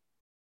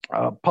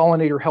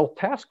Pollinator Health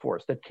Task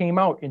Force that came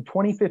out in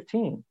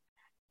 2015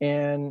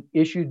 and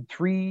issued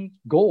 3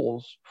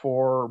 goals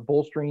for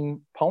bolstering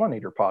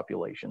pollinator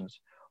populations.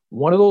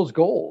 One of those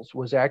goals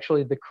was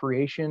actually the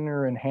creation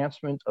or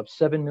enhancement of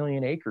 7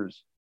 million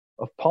acres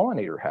of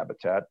pollinator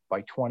habitat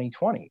by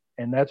 2020.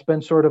 And that's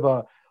been sort of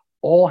a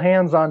all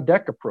hands on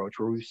deck approach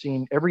where we've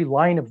seen every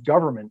line of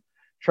government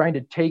trying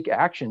to take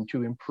action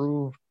to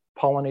improve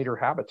pollinator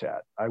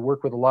habitat. I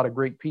work with a lot of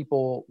great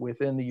people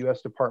within the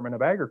U.S. Department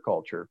of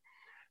Agriculture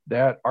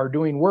that are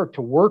doing work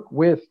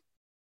with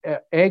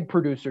egg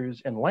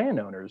producers and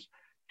landowners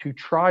to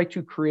try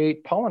to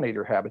create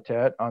pollinator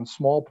habitat on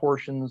small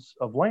portions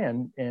of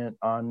land and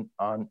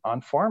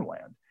on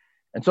farmland.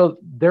 And so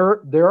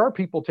there are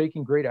people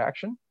taking great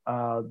action,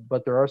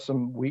 but there are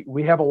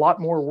we have a lot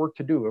more work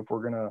to do if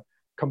we're going to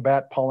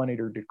combat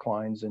pollinator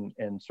declines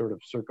and sort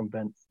of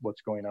circumvent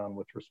what's going on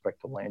with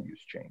respect to land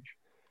use change.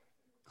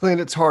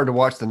 Clint, it's hard to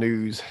watch the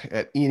news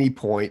at any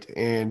point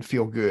and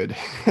feel good,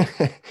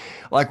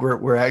 like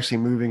we're actually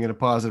moving in a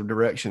positive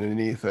direction in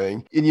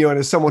anything. And, and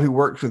as someone who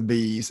works with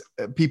bees,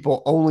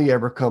 people only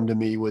ever come to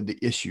me with the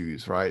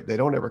issues, right? They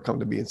don't ever come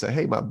to me and say,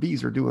 hey, my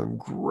bees are doing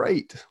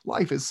great.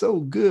 Life is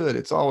so good.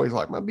 It's always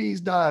like, my bees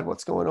died.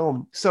 What's going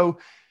on? So,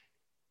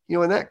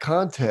 in that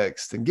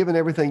context, and given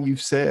everything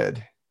you've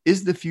said,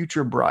 is the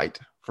future bright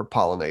for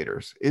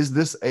pollinators? Is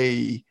this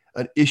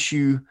an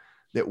issue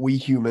that we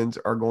humans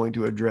are going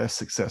to address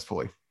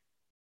successfully?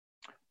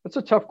 That's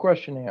a tough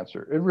question to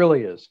answer. It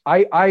really is.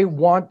 I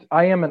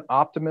am an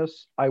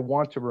optimist. I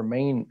want to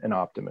remain an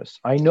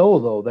optimist. I know,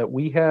 though,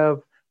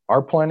 that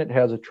our planet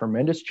has a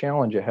tremendous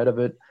challenge ahead of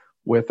it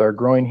with our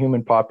growing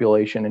human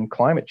population and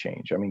climate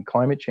change. I mean,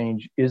 climate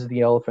change is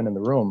the elephant in the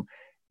room,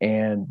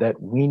 and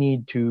that we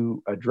need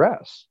to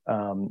address,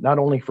 not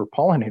only for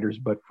pollinators,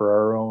 but for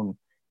our own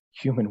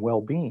human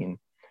well-being.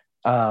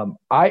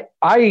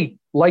 I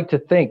like to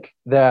think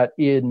that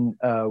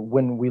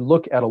when we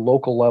look at a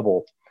local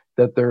level,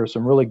 that there are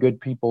some really good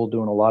people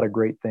doing a lot of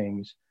great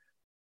things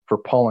for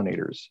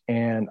pollinators,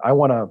 and I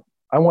want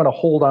to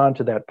hold on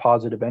to that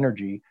positive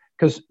energy,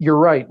 because you're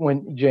right,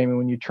 Jamie,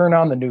 when you turn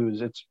on the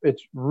news,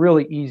 it's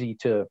really easy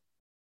to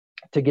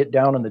get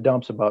down in the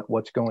dumps about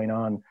what's going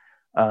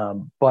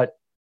on, but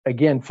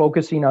again,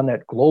 focusing on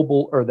that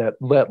global or that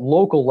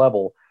local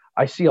level,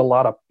 I see a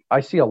lot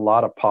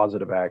of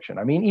positive action.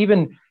 I mean,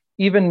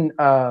 even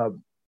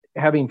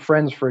having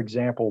friends, for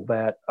example,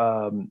 that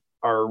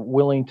are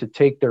willing to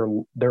take their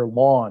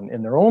lawn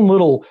in their own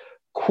little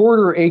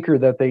quarter acre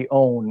that they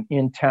own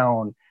in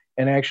town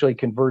and actually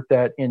convert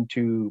that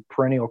into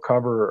perennial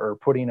cover or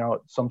putting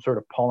out some sort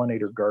of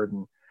pollinator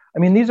garden. I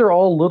mean, these are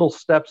all little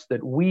steps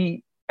that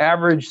we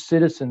average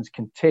citizens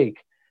can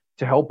take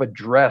to help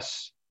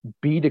address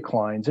bee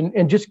declines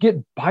and just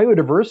get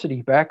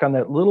biodiversity back on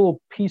that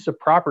little piece of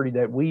property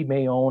that we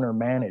may own or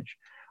manage.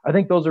 I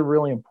think those are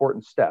really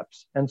important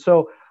steps. And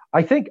so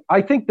I think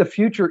the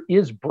future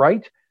is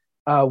bright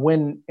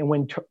when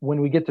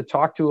we get to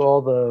talk to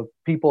all the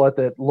people at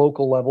that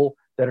local level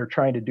that are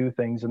trying to do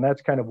things. And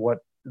that's kind of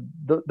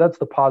that's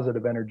the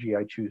positive energy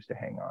I choose to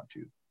hang on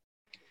to.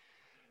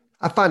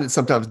 I find it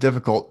sometimes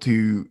difficult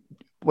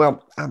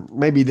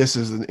maybe this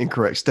is an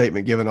incorrect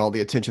statement given all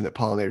the attention that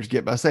pollinators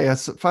get, but I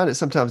find it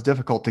sometimes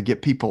difficult to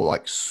get people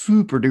like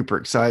super duper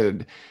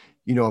excited,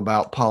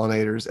 about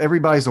pollinators.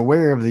 Everybody's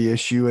aware of the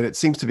issue and it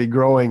seems to be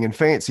growing and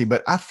fancy,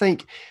 but I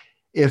think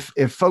if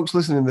folks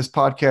listening to this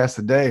podcast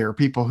today are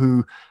people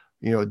who,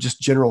 just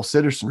general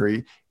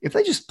citizenry, if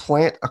they just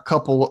plant a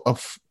couple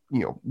of,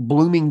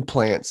 blooming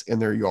plants in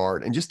their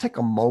yard and just take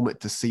a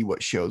moment to see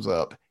what shows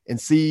up and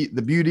see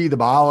the beauty, the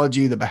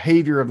biology, the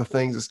behavior of the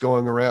things that's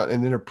going around,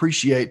 and then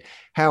appreciate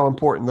how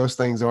important those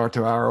things are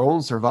to our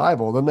own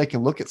survival, then they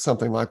can look at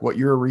something like what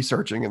you're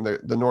researching in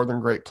the Northern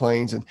Great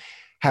Plains and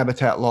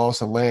habitat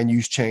loss and land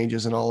use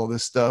changes and all of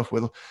this stuff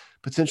with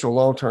potential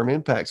long-term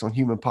impacts on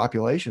human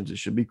populations. It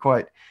should be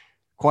quite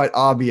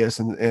obvious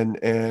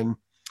and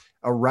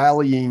a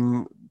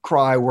rallying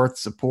cry worth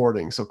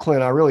supporting. So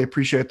Clint, I really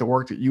appreciate the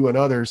work that you and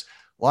others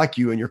like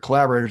you and your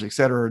collaborators, et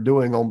cetera, are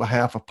doing on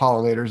behalf of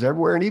pollinators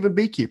everywhere and even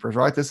beekeepers,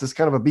 right? This is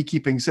kind of a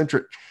beekeeping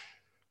centric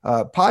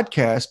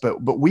podcast,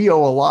 but we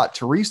owe a lot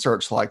to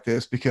research like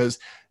this because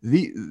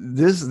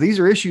these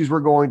are issues we're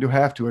going to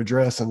have to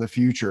address in the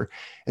future.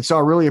 And so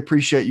I really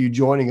appreciate you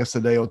joining us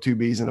today on Two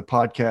Bees in a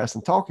Podcast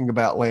and talking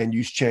about land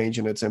use change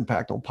and its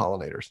impact on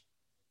pollinators.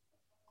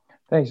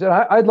 Thanks. And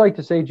I'd like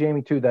to say,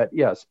 Jamie, too, that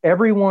yes,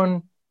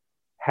 everyone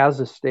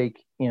has a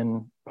stake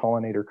in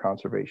pollinator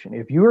conservation.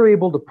 If you are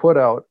able to put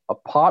out a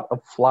pot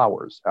of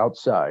flowers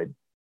outside,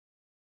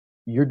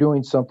 you're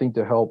doing something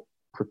to help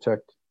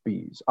protect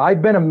bees.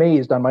 I've been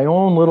amazed on my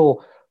own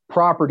little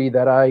property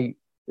that I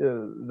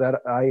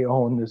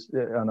own this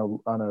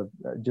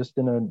just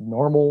in a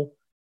normal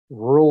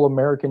rural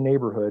American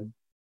neighborhood.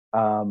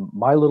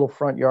 My little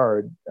front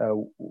yard,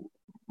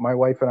 my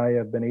wife and I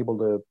have been able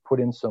to put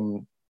in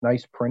some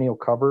nice perennial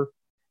cover,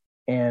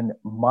 and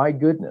my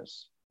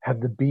goodness, have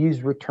the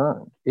bees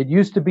returned. It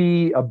used to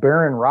be a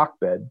barren rock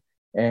bed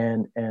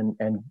and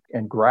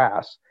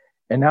grass,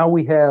 and now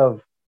we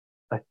have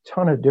a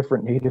ton of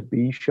different native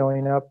bees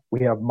showing up.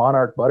 We have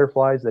monarch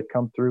butterflies that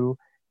come through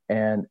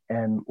and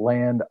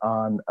land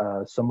on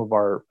some of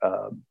our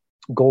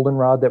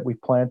goldenrod that we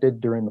planted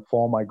during the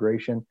fall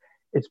migration.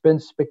 It's been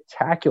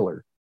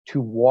spectacular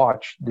to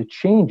watch the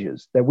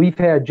changes that we've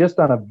had just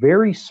on a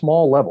very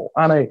small level,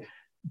 on a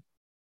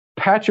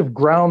patch of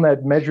ground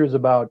that measures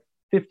about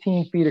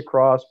 15 feet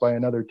across by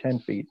another 10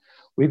 feet.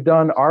 We've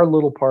done our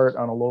little part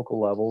on a local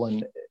level.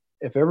 And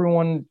if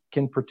everyone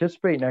can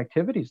participate in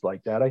activities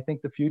like that, I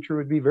think the future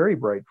would be very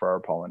bright for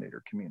our pollinator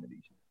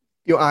communities.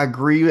 I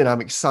agree, and I'm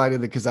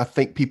excited because I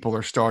think people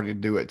are starting to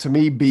do it. To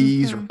me,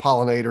 bees or Hmm.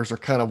 pollinators are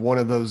kind of one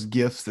of those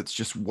gifts that's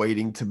just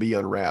waiting to be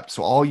unwrapped.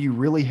 So all you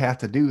really have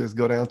to do is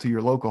go down to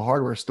your local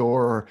hardware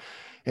store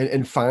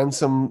and find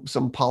some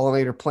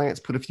pollinator plants,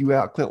 put a few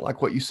out, Clint,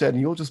 like what you said,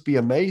 and you'll just be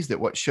amazed at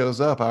what shows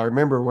up. I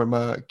remember when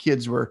my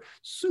kids were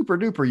super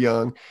duper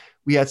young,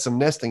 we had some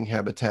nesting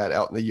habitat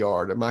out in the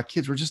yard, and my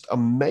kids were just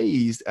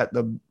amazed at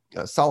the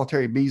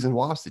solitary bees and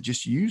wasps that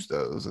just use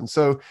those. And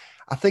so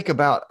I think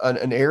about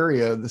an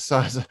area the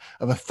size of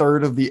a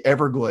third of the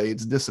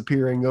Everglades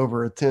disappearing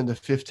over a 10 to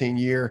 15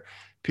 year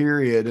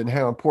period and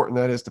how important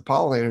that is to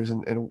pollinators.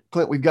 And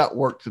Clint, we've got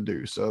work to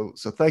do. So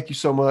thank you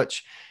so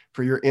much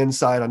for your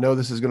insight. I know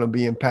this is going to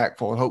be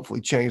impactful and hopefully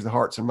change the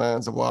hearts and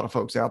minds of a lot of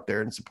folks out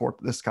there and support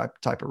this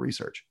type of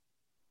research.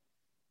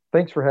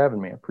 Thanks for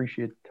having me. I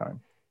appreciate the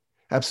time.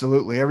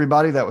 Absolutely.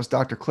 Everybody, that was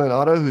Dr. Clint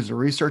Otto, who's a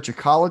research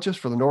ecologist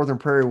for the Northern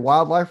Prairie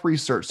Wildlife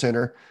Research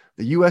Center,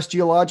 the U.S.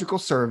 Geological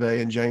Survey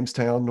in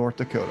Jamestown, North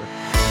Dakota.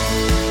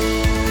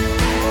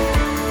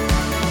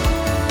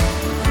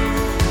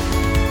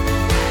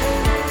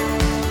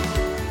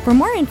 For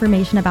more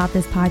information about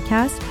this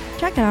podcast,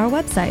 check out our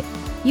website,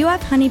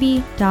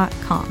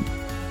 ufhoneybee.com.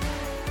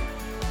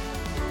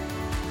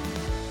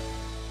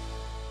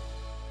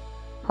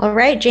 All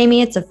right,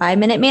 Jamie, it's a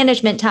 5-minute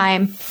management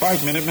time.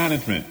 5-minute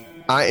management.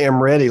 I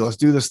am ready. Let's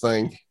do this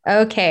thing.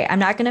 Okay, I'm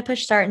not going to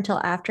push start until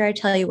after I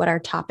tell you what our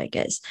topic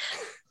is.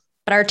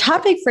 But our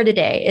topic for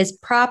today is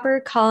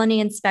proper colony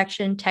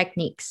inspection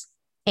techniques.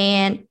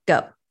 And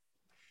go.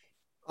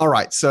 All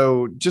right.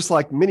 So just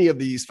like many of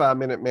these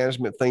 5-minute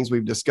management things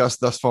we've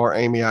discussed thus far,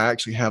 Amy, I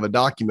actually have a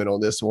document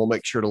on this, and we'll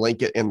make sure to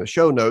link it in the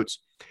show notes.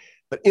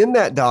 But in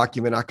that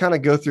document, I kind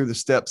of go through the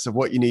steps of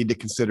what you need to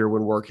consider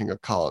when working a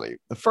colony.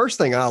 The first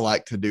thing I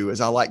like to do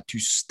is I like to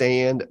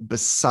stand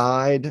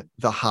beside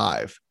the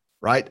hive.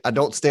 Right? I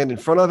don't stand in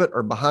front of it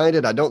or behind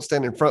it. I don't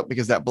stand in front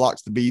because that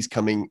blocks the bees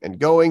coming and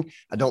going.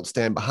 I don't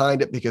stand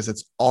behind it because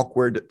it's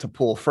awkward to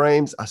pull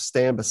frames. I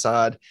stand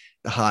beside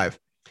the hive.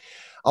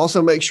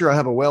 Also, make sure I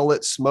have a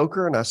well-lit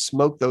smoker and I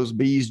smoke those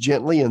bees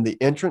gently in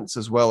the entrance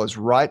as well as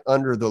right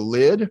under the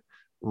lid.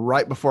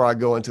 Right before I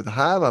go into the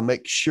hive, I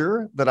make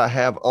sure that I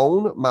have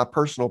on my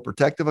personal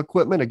protective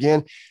equipment.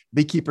 Again,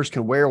 beekeepers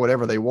can wear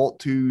whatever they want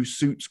to,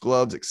 suits,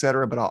 gloves,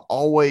 etc. But I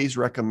always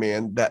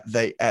recommend that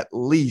they at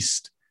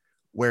least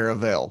wear a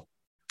veil.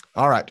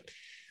 All right.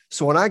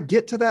 So when I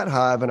get to that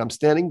hive and I'm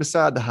standing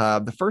beside the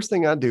hive, the first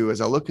thing I do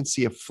is I look and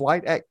see if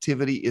flight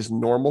activity is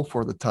normal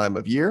for the time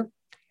of year.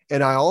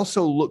 And I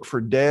also look for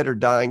dead or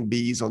dying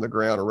bees on the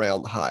ground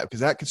around the hive,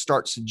 because that could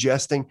start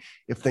suggesting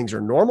if things are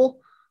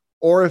normal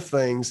or if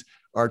things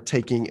are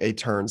taking a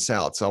turn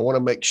south. So I want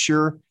to make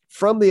sure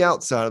from the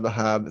outside of the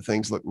hive that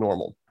things look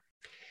normal.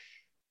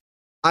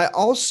 I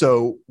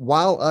also,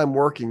 while I'm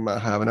working my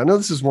hive, and I know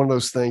this is one of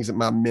those things that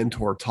my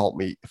mentor taught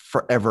me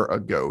forever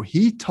ago.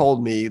 He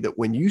told me that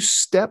when you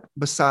step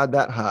beside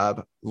that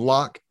hive,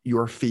 lock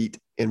your feet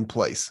in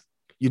place.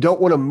 You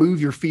don't want to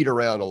move your feet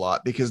around a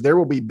lot because there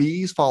will be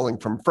bees falling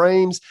from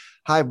frames,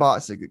 hive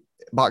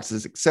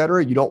boxes,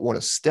 etc. You don't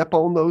want to step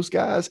on those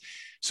guys.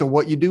 So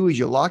what you do is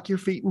you lock your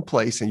feet in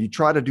place and you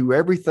try to do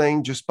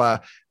everything just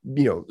by,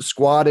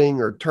 squatting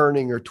or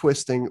turning or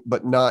twisting,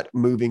 but not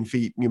moving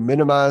feet. You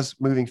minimize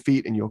moving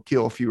feet and you'll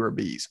kill fewer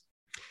bees.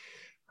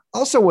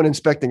 Also, when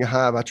inspecting a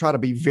hive, I try to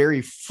be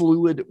very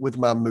fluid with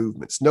my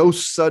movements. No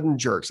sudden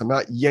jerks. I'm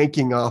not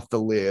yanking off the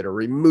lid or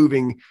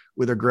removing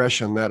with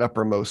aggression that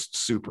uppermost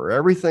super.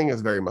 Everything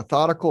is very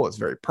methodical. It's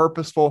very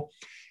purposeful.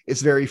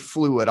 It's very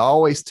fluid. I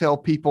always tell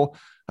people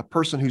a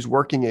person who's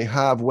working a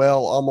hive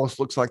well almost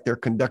looks like they're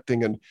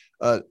conducting an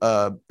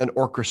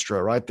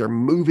orchestra, right? They're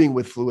moving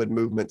with fluid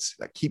movements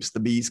that keeps the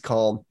bees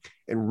calm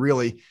and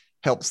really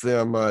helps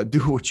them do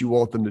what you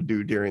want them to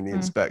do during the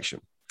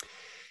inspection.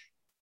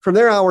 From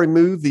there, I'll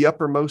remove the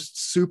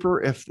uppermost super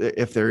if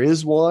there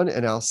is one,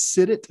 and I'll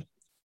sit it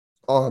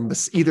on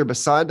either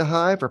beside the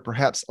hive or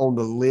perhaps on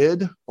the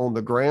lid on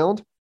the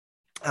ground.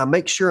 I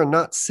make sure and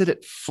not sit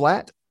it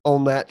flat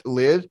on that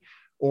lid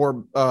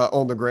or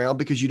on the ground,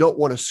 because you don't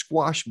want to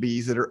squash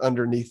bees that are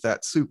underneath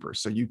that super.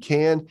 So you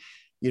can,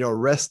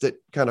 rest it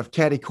kind of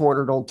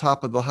catty-cornered on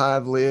top of the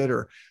hive lid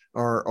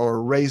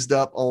or raised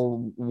up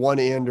on one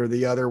end or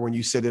the other when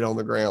you sit it on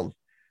the ground.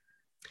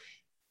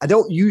 I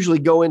don't usually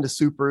go into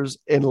supers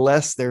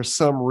unless there's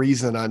some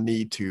reason I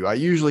need to. I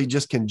usually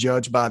just can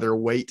judge by their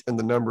weight and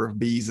the number of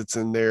bees that's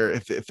in there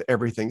if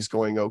everything's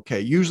going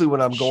okay. Usually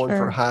when I'm going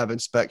for hive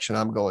inspection,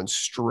 I'm going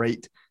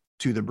straight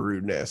to the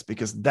brood nest,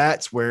 because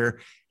that's where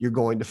you're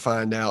going to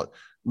find out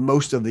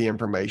most of the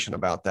information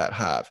about that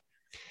hive.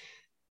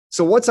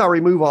 So once I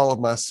remove all of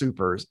my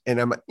supers and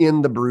I'm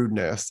in the brood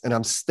nest and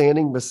I'm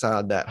standing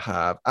beside that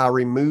hive, I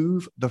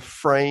remove the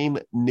frame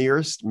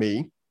nearest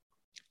me.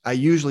 I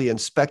usually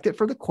inspect it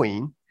for the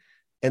queen,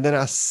 and then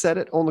I set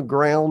it on the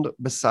ground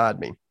beside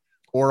me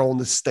or on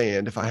the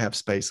stand if I have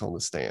space on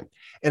the stand.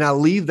 And I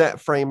leave that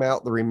frame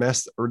out the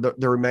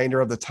remainder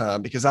of the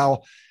time, because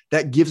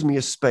that gives me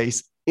a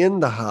space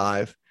in the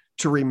hive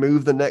to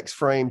remove the next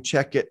frame,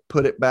 check it,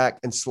 put it back,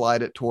 and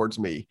slide it towards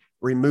me.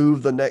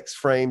 remove the next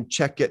frame,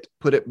 check it,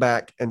 put it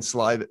back, and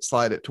slide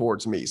it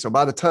towards me. So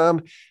by the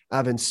time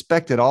I've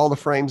inspected all the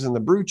frames in the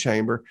brood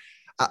chamber,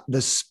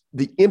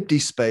 the empty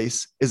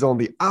space is on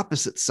the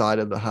opposite side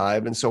of the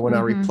hive. And so when I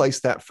replace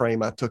that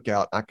frame I took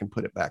out, I can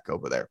put it back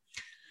over there.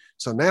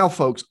 So now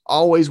folks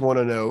always want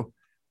to know,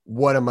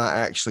 what am I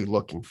actually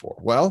looking for?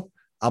 Well,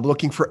 I'm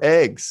looking for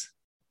eggs.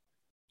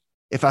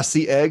 If I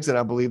see eggs and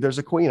I believe there's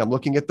a queen, I'm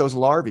looking at those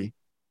larvae.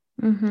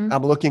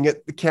 I'm looking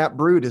at the capped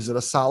brood. Is it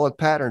a solid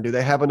pattern? Do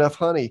they have enough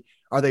honey?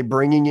 Are they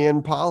bringing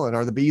in pollen?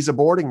 Are the bees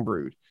aborting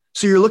brood?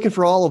 So you're looking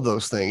for all of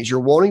those things. You're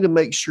wanting to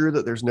make sure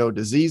that there's no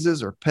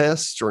diseases or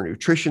pests or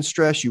nutrition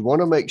stress. You want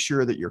to make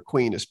sure that your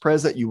queen is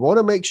present. You want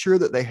to make sure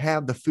that they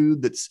have the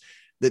food that's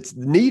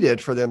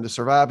needed for them to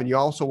survive. And you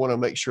also want to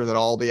make sure that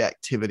all the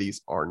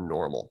activities are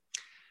normal.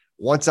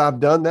 Once I've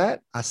done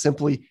that, I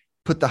simply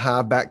put the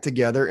hive back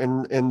together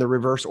in the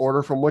reverse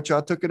order from which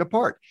I took it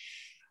apart.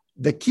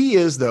 The key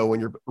is, though,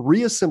 when you're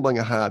reassembling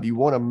a hive, you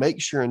want to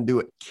make sure and do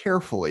it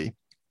carefully,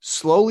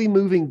 slowly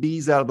moving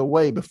bees out of the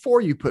way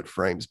before you put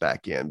frames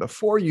back in,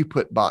 before you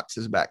put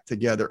boxes back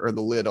together or the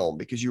lid on,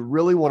 because you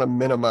really want to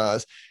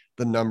minimize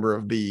the number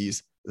of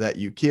bees that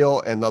you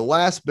kill. And the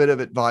last bit of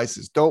advice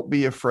is, don't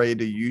be afraid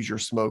to use your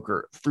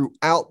smoker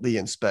throughout the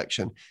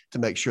inspection to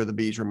make sure the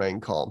bees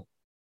remain calm.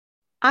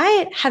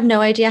 I have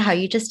no idea how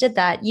you just did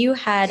that. You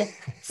had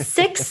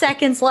 6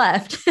 seconds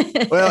left.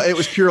 Well, it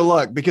was pure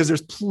luck, because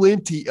there's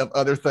plenty of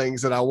other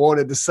things that I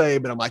wanted to say,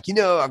 but I'm like,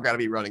 I've got to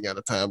be running out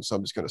of time. So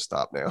I'm just going to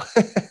stop now.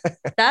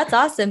 That's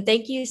awesome.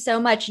 Thank you so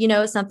much.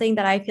 Something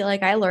that I feel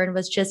like I learned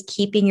was just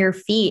keeping your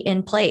feet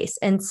in place.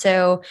 And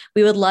so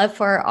we would love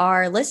for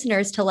our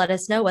listeners to let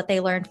us know what they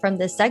learned from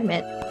this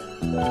segment.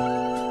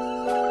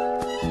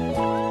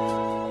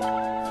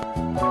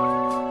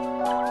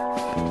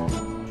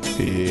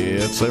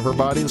 It's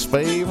everybody's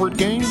favorite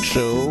game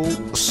show,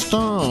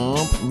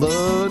 Stump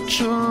the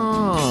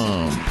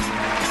Chump.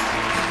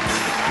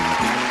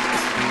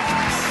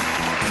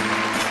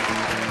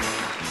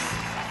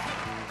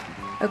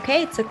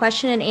 Okay, it's a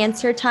question and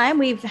answer time.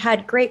 We've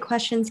had great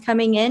questions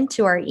coming in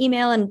to our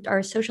email and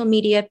our social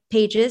media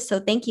pages. So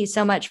thank you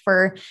so much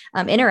for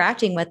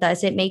interacting with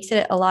us. It makes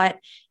it a lot,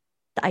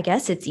 I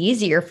guess it's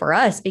easier for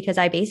us, because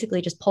I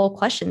basically just pull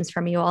questions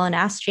from you all and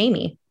ask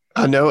Jamie.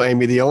 I know,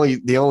 Amy. The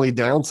only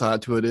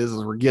downside to it is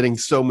we're getting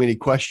so many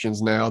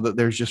questions now that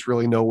there's just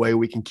really no way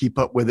we can keep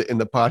up with it in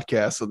the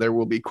podcast. So there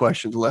will be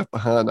questions left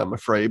behind, I'm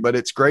afraid. But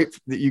it's great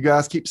that you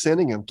guys keep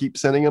sending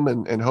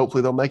them, and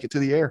hopefully they'll make it to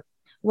the air.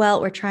 Well,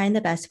 we're trying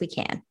the best we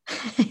can.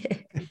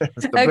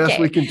 That's the best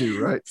we can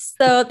do, right?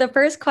 So the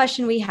first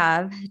question we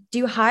have,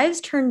 do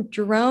hives turn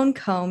drone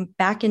comb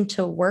back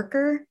into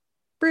worker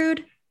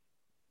brood?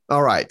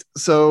 All right.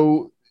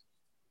 So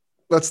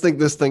let's think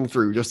this thing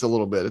through just a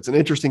little bit. It's an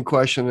interesting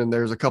question, and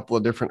there's a couple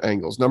of different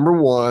angles. Number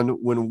one,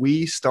 when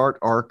we start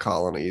our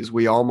colonies,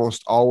 we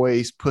almost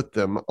always put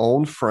them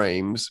on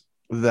frames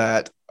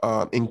that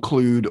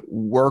include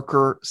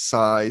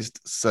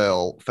worker-sized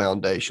cell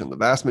foundation. The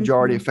vast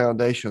majority of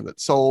foundation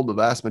that's sold, the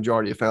vast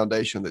majority of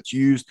foundation that's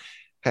used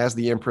has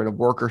the imprint of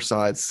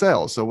worker-sized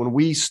cells. So when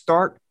we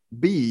start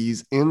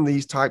bees in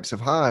these types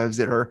of hives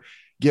that are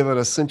given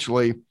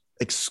essentially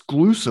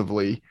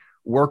exclusively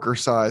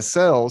worker-sized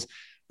cells,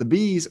 the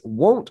bees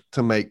want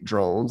to make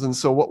drones. And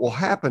so what will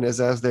happen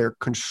is, as they're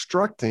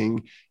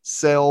constructing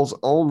cells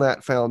on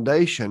that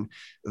foundation,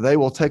 they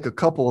will take a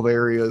couple of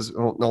areas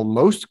on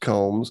most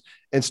combs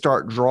and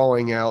start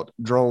drawing out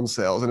drone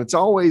cells. And it's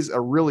always a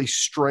really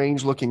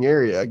strange looking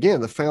area. Again,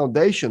 the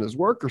foundation is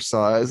worker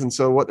size. And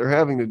so what they're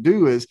having to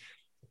do is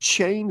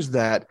change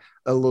that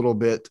a little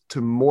bit to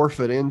morph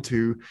it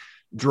into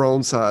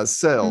drone size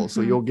cells.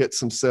 So you'll get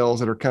some cells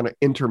that are kind of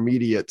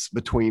intermediates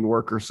between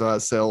worker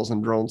size cells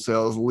and drone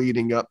cells,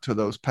 leading up to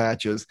those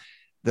patches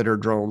that are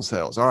drone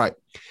cells. All right.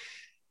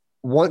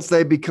 Once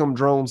they become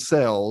drone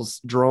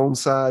cells, drone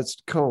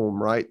sized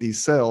comb, right?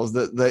 These cells,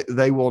 that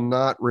they will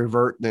not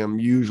revert them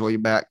usually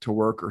back to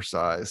worker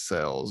size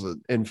cells.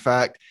 In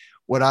fact,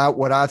 what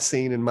I've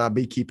seen in my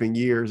beekeeping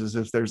years is,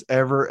 if there's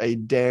ever a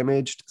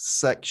damaged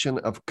section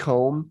of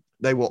comb,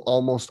 they will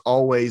almost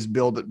always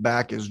build it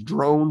back as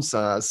drone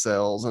size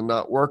cells and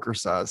not worker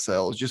size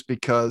cells, just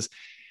because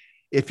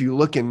if you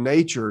look in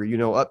nature,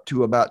 up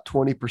to about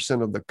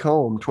 20% of the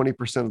comb,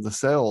 20% of the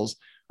cells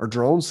are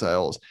drone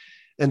cells.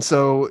 And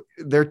so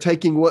they're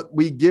taking what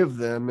we give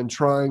them and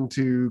trying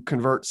to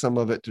convert some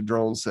of it to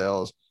drone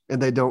cells. And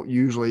they don't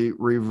usually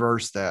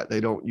reverse that. They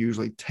don't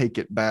usually take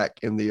it back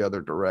in the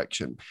other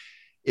direction.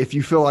 If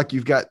you feel like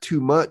you've got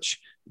too much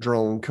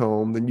drone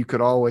comb, then you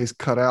could always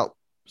cut out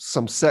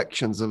some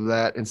sections of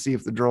that and see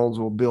if the drones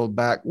will build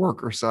back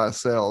worker size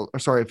cells, or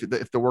sorry,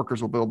 if the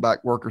workers will build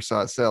back worker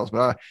size cells.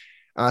 But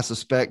I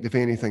suspect, if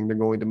anything, they're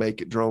going to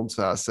make it drone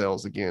size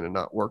cells again and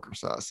not worker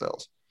size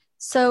cells.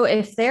 So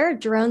if they're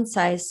drone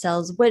size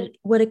cells,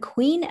 would a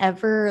queen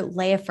ever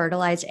lay a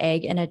fertilized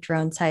egg in a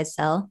drone size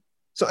cell?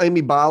 So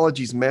Amy,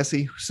 biology's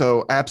messy.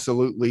 So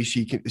absolutely,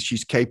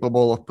 she's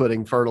capable of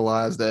putting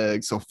fertilized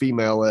eggs, so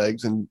female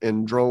eggs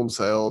in drone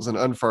cells, and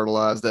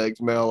unfertilized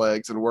eggs, male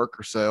eggs, and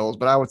worker cells.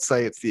 But I would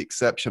say it's the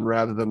exception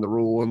rather than the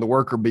rule. And the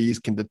worker bees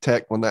can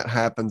detect when that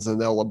happens,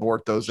 and they'll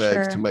abort those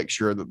eggs to make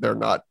sure that they're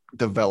not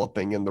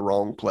developing in the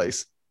wrong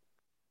place.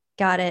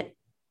 Got it.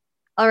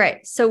 All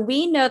right. So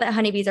we know that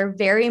honeybees are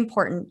very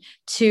important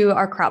to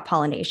our crop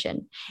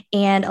pollination.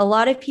 And a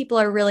lot of people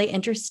are really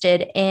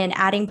interested in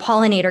adding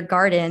pollinator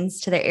gardens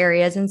to their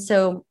areas. And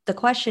so the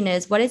question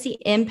is, what is the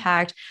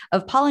impact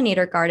of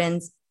pollinator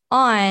gardens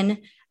on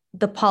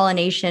the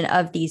pollination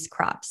of these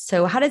crops?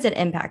 So how does it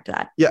impact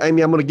that? Yeah,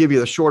 Amy, I'm going to give you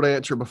the short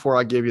answer before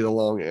I give you the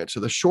long answer.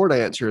 The short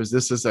answer is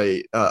this is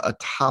a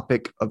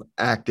topic of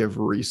active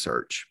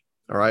research.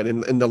 All right.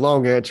 And the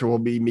long answer will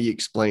be me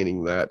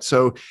explaining that.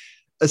 So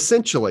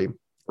essentially,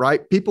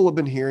 right, people have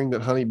been hearing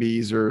that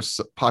honeybees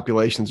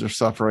populations are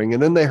suffering,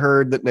 and then they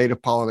heard that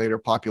native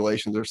pollinator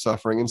populations are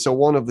suffering. And so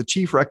one of the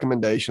chief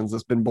recommendations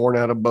that's been born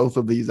out of both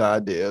of these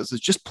ideas is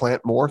just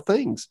plant more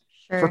things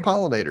for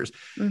pollinators.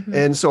 Mm-hmm.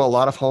 And so a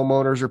lot of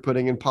homeowners are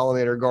putting in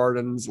pollinator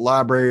gardens,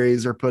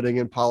 libraries are putting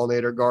in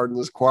pollinator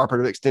gardens,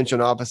 cooperative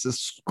extension offices,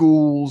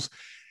 schools,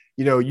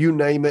 you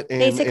name it.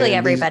 Basically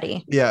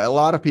everybody. A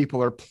lot of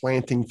people are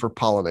planting for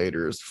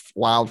pollinators,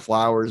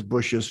 wildflowers,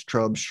 bushes,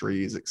 shrubs,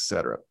 trees,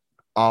 etc.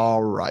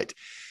 All right.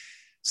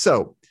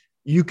 So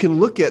you can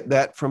look at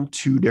that from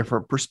two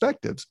different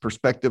perspectives.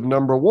 Perspective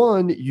number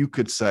one, you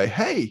could say,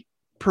 hey,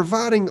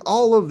 providing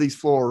all of these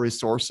floral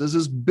resources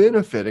is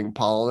benefiting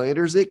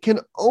pollinators. It can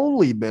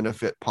only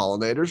benefit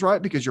pollinators,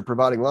 right? Because you're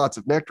providing lots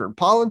of nectar and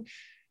pollen.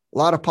 A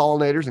lot of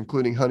pollinators,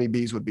 including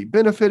honeybees, would be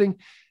benefiting.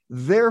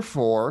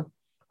 Therefore,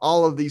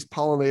 all of these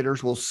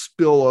pollinators will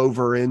spill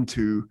over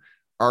into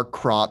our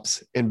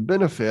crops and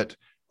benefit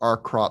our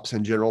crops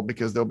in general,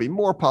 because there'll be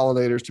more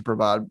pollinators to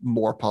provide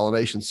more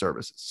pollination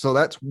services. So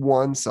that's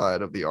one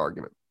side of the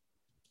argument.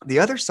 The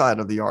other side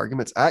of the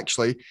argument is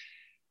actually,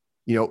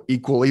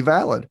 equally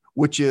valid,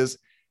 which is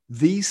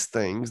these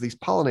things, these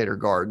pollinator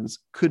gardens,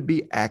 could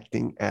be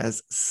acting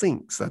as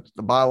sinks. That's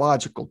the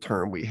biological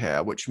term we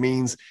have, which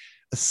means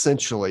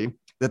essentially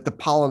that the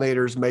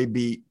pollinators may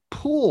be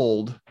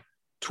pulled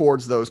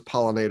towards those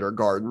pollinator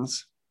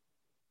gardens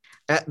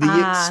at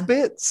the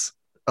expense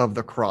of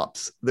the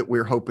crops that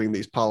we're hoping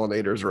these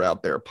pollinators are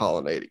out there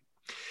pollinating.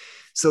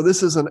 So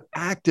this is an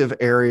active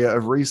area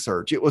of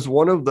research. It was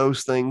one of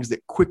those things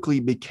that quickly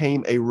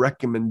became a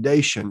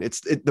recommendation.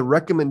 The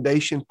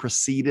recommendation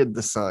preceded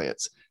the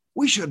science.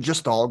 We should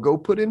just all go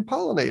put in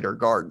pollinator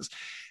gardens.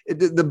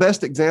 The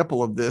best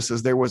example of this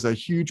is there was a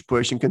huge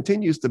push, and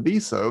continues to be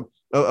so,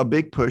 a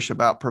big push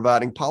about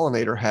providing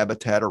pollinator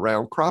habitat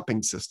around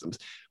cropping systems,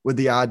 with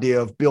the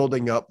idea of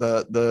building up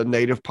the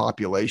native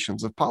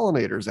populations of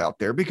pollinators out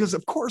there, because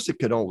of course it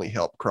could only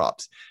help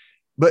crops.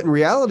 But in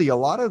reality, a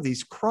lot of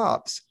these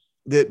crops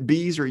that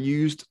bees are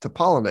used to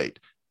pollinate,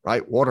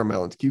 right?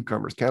 Watermelons,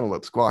 cucumbers,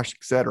 cantaloupe, squash,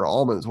 etc.,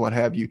 almonds, what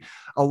have you.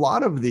 A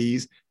lot of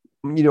these,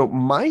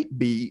 might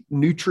be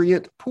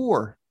nutrient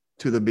poor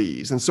to the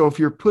bees. And so if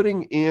you're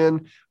putting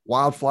in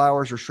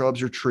wildflowers or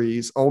shrubs or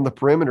trees on the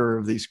perimeter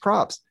of these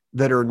crops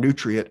that are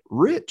nutrient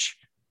rich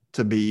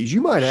to bees,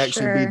 you might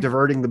actually be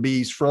diverting the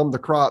bees from the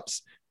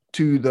crops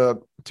to the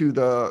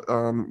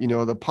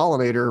the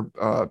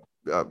pollinator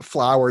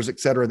flowers, et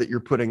cetera, that you're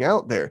putting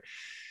out there.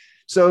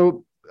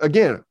 So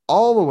again,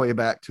 all the way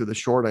back to the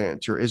short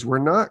answer is we're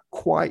not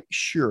quite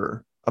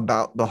sure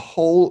about the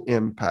whole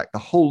impact, the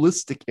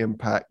holistic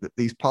impact that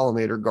these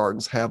pollinator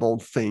gardens have on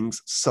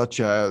things such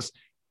as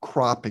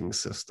cropping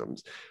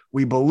systems.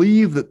 We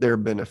believe that they're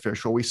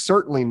beneficial. We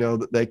certainly know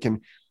that they can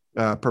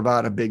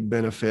provide a big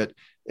benefit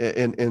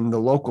in the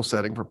local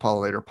setting for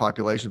pollinator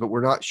populations, but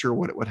we're not sure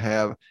what it would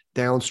have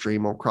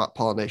downstream on crop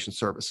pollination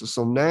services.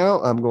 So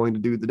now I'm going to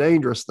do the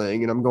dangerous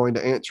thing, and I'm going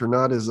to answer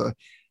not as a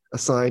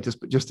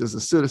scientist, but just as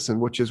a citizen,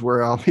 which is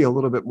where I'll be a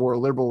little bit more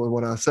liberal in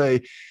what I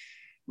say.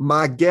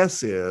 My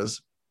guess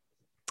is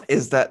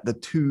that the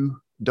two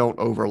don't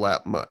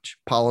overlap much,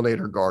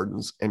 pollinator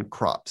gardens and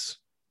crops.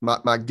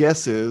 My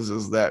guess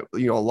is that, a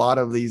lot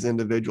of these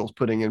individuals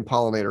putting in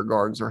pollinator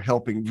gardens are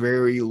helping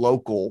very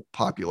local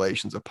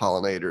populations of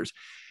pollinators,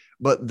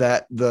 but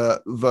that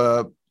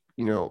the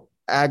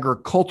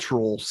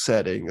agricultural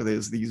setting,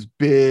 there's these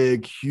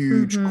big,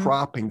 huge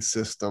cropping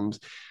systems,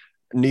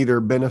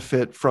 neither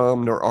benefit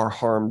from nor are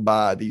harmed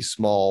by these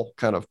small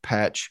kind of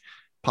patch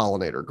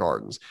pollinator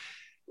gardens,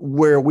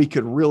 where we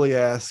could really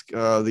ask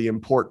the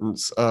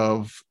importance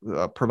of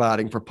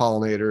providing for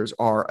pollinators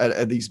are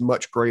at these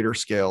much greater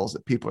scales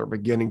that people are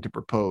beginning to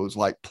propose,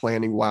 like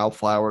planting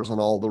wildflowers on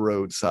all the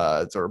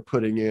roadsides or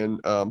putting in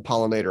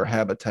pollinator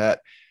habitat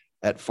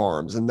at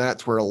farms. And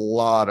that's where a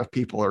lot of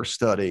people are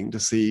studying to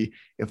see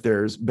if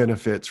there's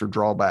benefits or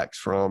drawbacks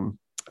from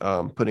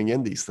putting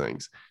in these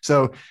things.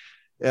 So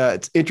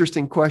it's an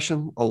interesting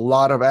question, a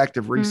lot of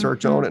active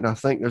research on it. And I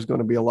think there's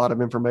going to be a lot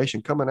of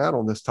information coming out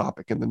on this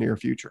topic in the near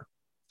future.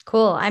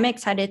 Cool. I'm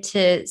excited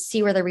to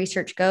see where the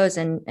research goes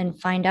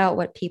and find out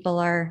what people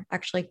are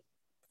actually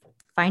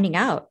finding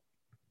out.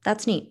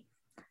 That's neat.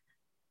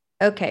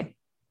 Okay.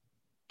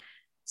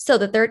 So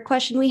the third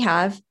question we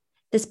have,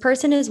 this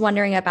person is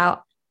wondering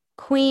about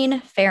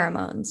queen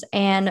pheromones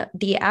and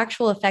the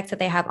actual effects that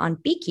they have on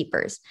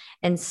beekeepers.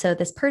 And so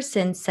this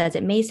person says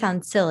it may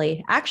sound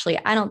silly.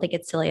 Actually, I don't think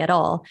it's silly at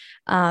all.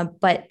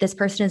 But this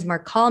person is more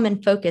calm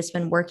and focused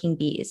when working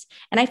bees.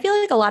 And I feel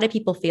like a lot of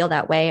people feel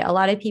that way. A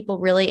lot of people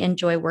really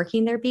enjoy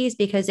working their bees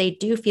because they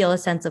do feel a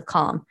sense of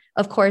calm.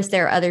 Of course,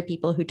 there are other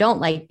people who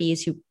don't like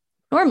bees who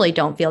normally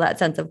don't feel that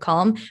sense of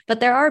calm,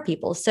 but there are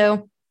people.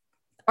 So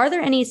are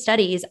there any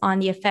studies on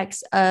the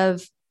effects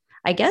of,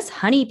 I guess,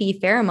 honeybee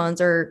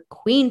pheromones or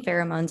queen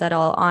pheromones at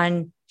all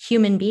on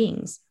human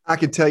beings? I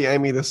can tell you,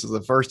 Amy, this is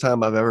the first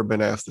time I've ever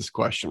been asked this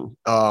question.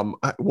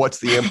 What's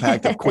the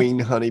impact of queen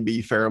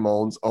honeybee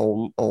pheromones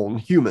on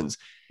humans?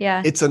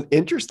 Yeah. It's an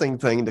interesting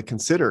thing to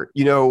consider.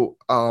 You know,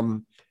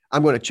 I'm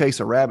going to chase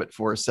a rabbit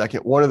for a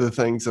second. One of the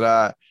things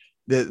that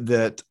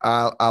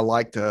I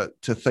like to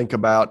think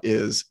about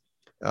is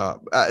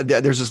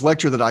there's this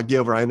lecture that I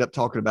give where I end up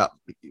talking about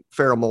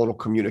pheromonal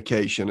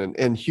communication,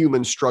 and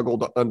humans struggle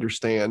to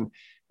understand,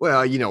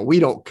 well, you know, we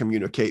don't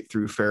communicate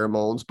through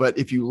pheromones, but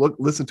if you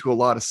listen to a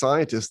lot of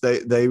scientists,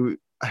 they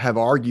have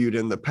argued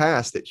in the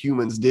past that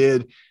humans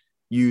did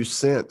use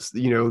scents.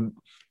 You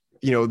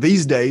know,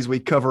 these days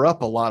we cover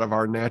up a lot of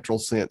our natural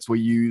scents.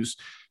 We use,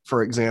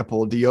 for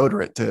example,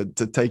 deodorant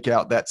to take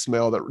out that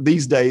smell that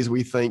these days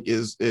we think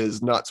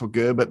is not so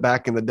good, but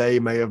back in the day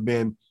may have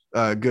been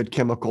good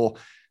chemical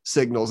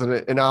signals.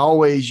 And I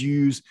always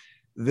use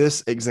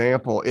this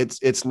example.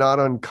 It's not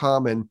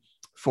uncommon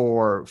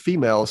for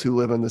females who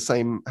live in the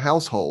same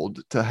household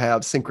to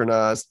have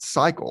synchronized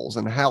cycles.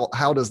 And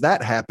how does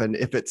that happen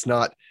if it's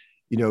not,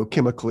 you know,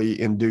 chemically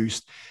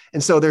induced?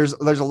 And so there's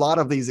a lot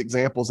of these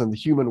examples in the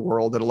human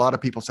world that a lot of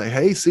people say,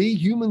 hey, see,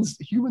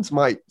 humans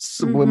might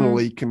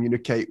subliminally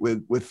communicate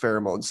with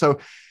pheromones.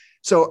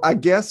 So I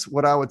guess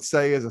what I would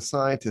say as a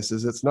scientist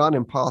is it's not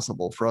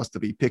impossible for us to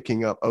be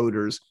picking up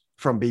odors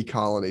from bee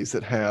colonies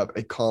that have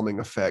a calming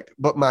effect.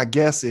 But my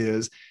guess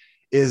is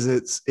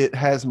it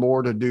has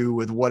more to do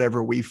with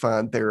whatever we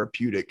find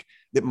therapeutic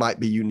that might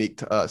be unique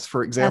to us.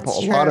 For example,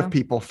 a lot of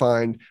people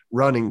find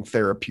running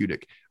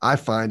therapeutic. I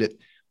find it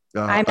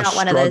I'm not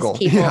one of those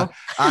people. Yeah,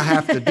 I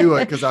have to do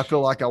it because I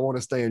feel like I want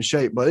to stay in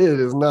shape, but it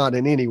is not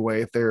in any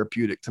way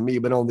therapeutic to me.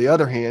 But on the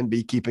other hand,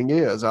 beekeeping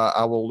is.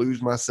 I will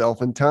lose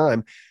myself in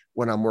time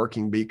when I'm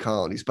working bee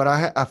colonies. But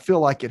I feel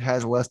like it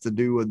has less to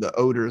do with the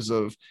odors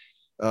of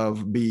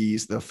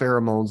bees, the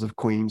pheromones of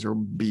queens or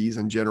bees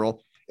in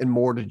general, and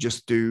more to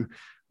just do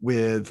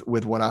with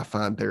what I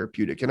find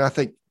therapeutic. And I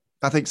think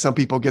some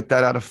people get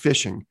that out of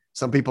fishing.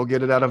 Some people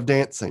get it out of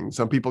dancing.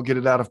 Some people get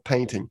it out of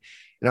painting.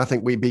 And I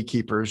think we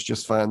beekeepers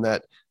just find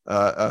that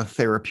a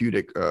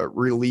therapeutic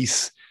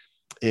release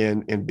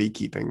in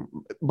beekeeping.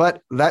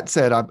 But that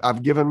said,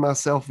 I've given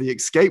myself the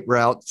escape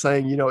route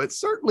saying, you know, it's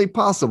certainly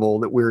possible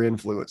that we're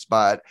influenced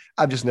by it.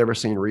 I've just never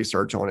seen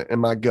research on it.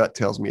 And my gut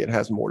tells me it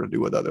has more to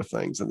do with other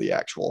things than the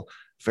actual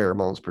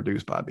pheromones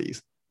produced by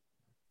bees.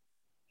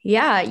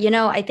 Yeah. You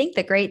know, I think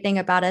the great thing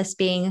about us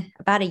being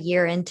about a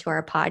year into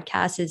our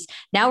podcast is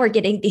now we're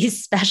getting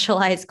these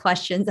specialized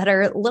questions that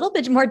are a little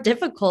bit more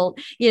difficult,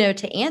 you know,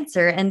 to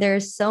answer. And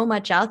there's so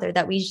much out there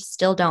that we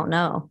still don't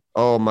know.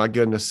 Oh my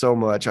goodness, so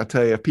much. I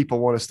tell you, if people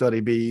want to study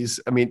bees,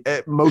 I mean,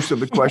 most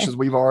of the questions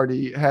we've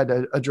already had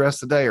to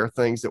address today are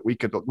things that we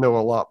could know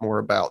a lot more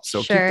about. So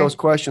keep those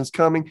questions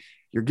coming.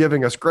 You're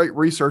giving us great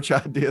research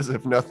ideas,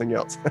 if nothing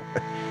else.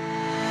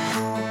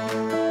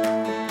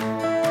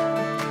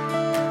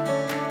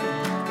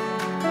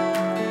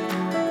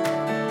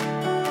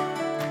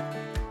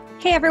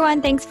 Hey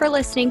everyone, thanks for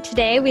listening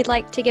today. We'd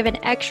like to give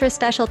an extra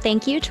special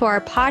thank you to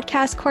our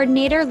podcast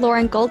coordinator,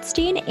 Lauren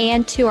Goldstein,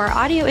 and to our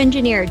audio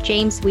engineer,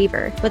 James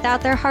Weaver. Without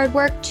their hard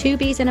work, Two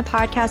Bees in a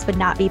Podcast would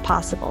not be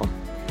possible.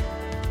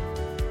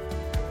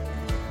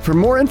 For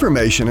more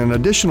information and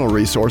additional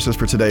resources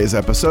for today's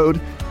episode,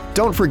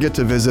 don't forget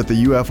to visit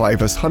the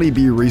UF-IFAS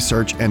Honeybee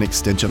Research and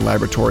Extension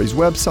Laboratory's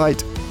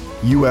website,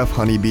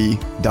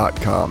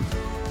 ufhoneybee.com.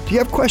 Do you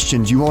have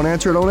questions you won't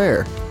answer on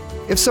air?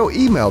 If so,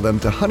 email them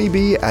to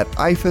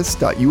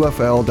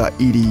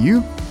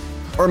honeybee@ifas.ufl.edu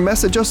or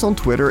message us on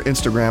Twitter,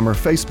 Instagram, or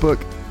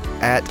Facebook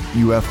at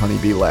UF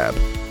Honeybee Lab.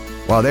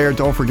 While there,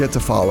 don't forget to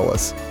follow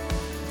us.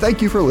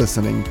 Thank you for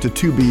listening to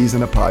Two Bees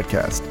in a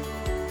Podcast.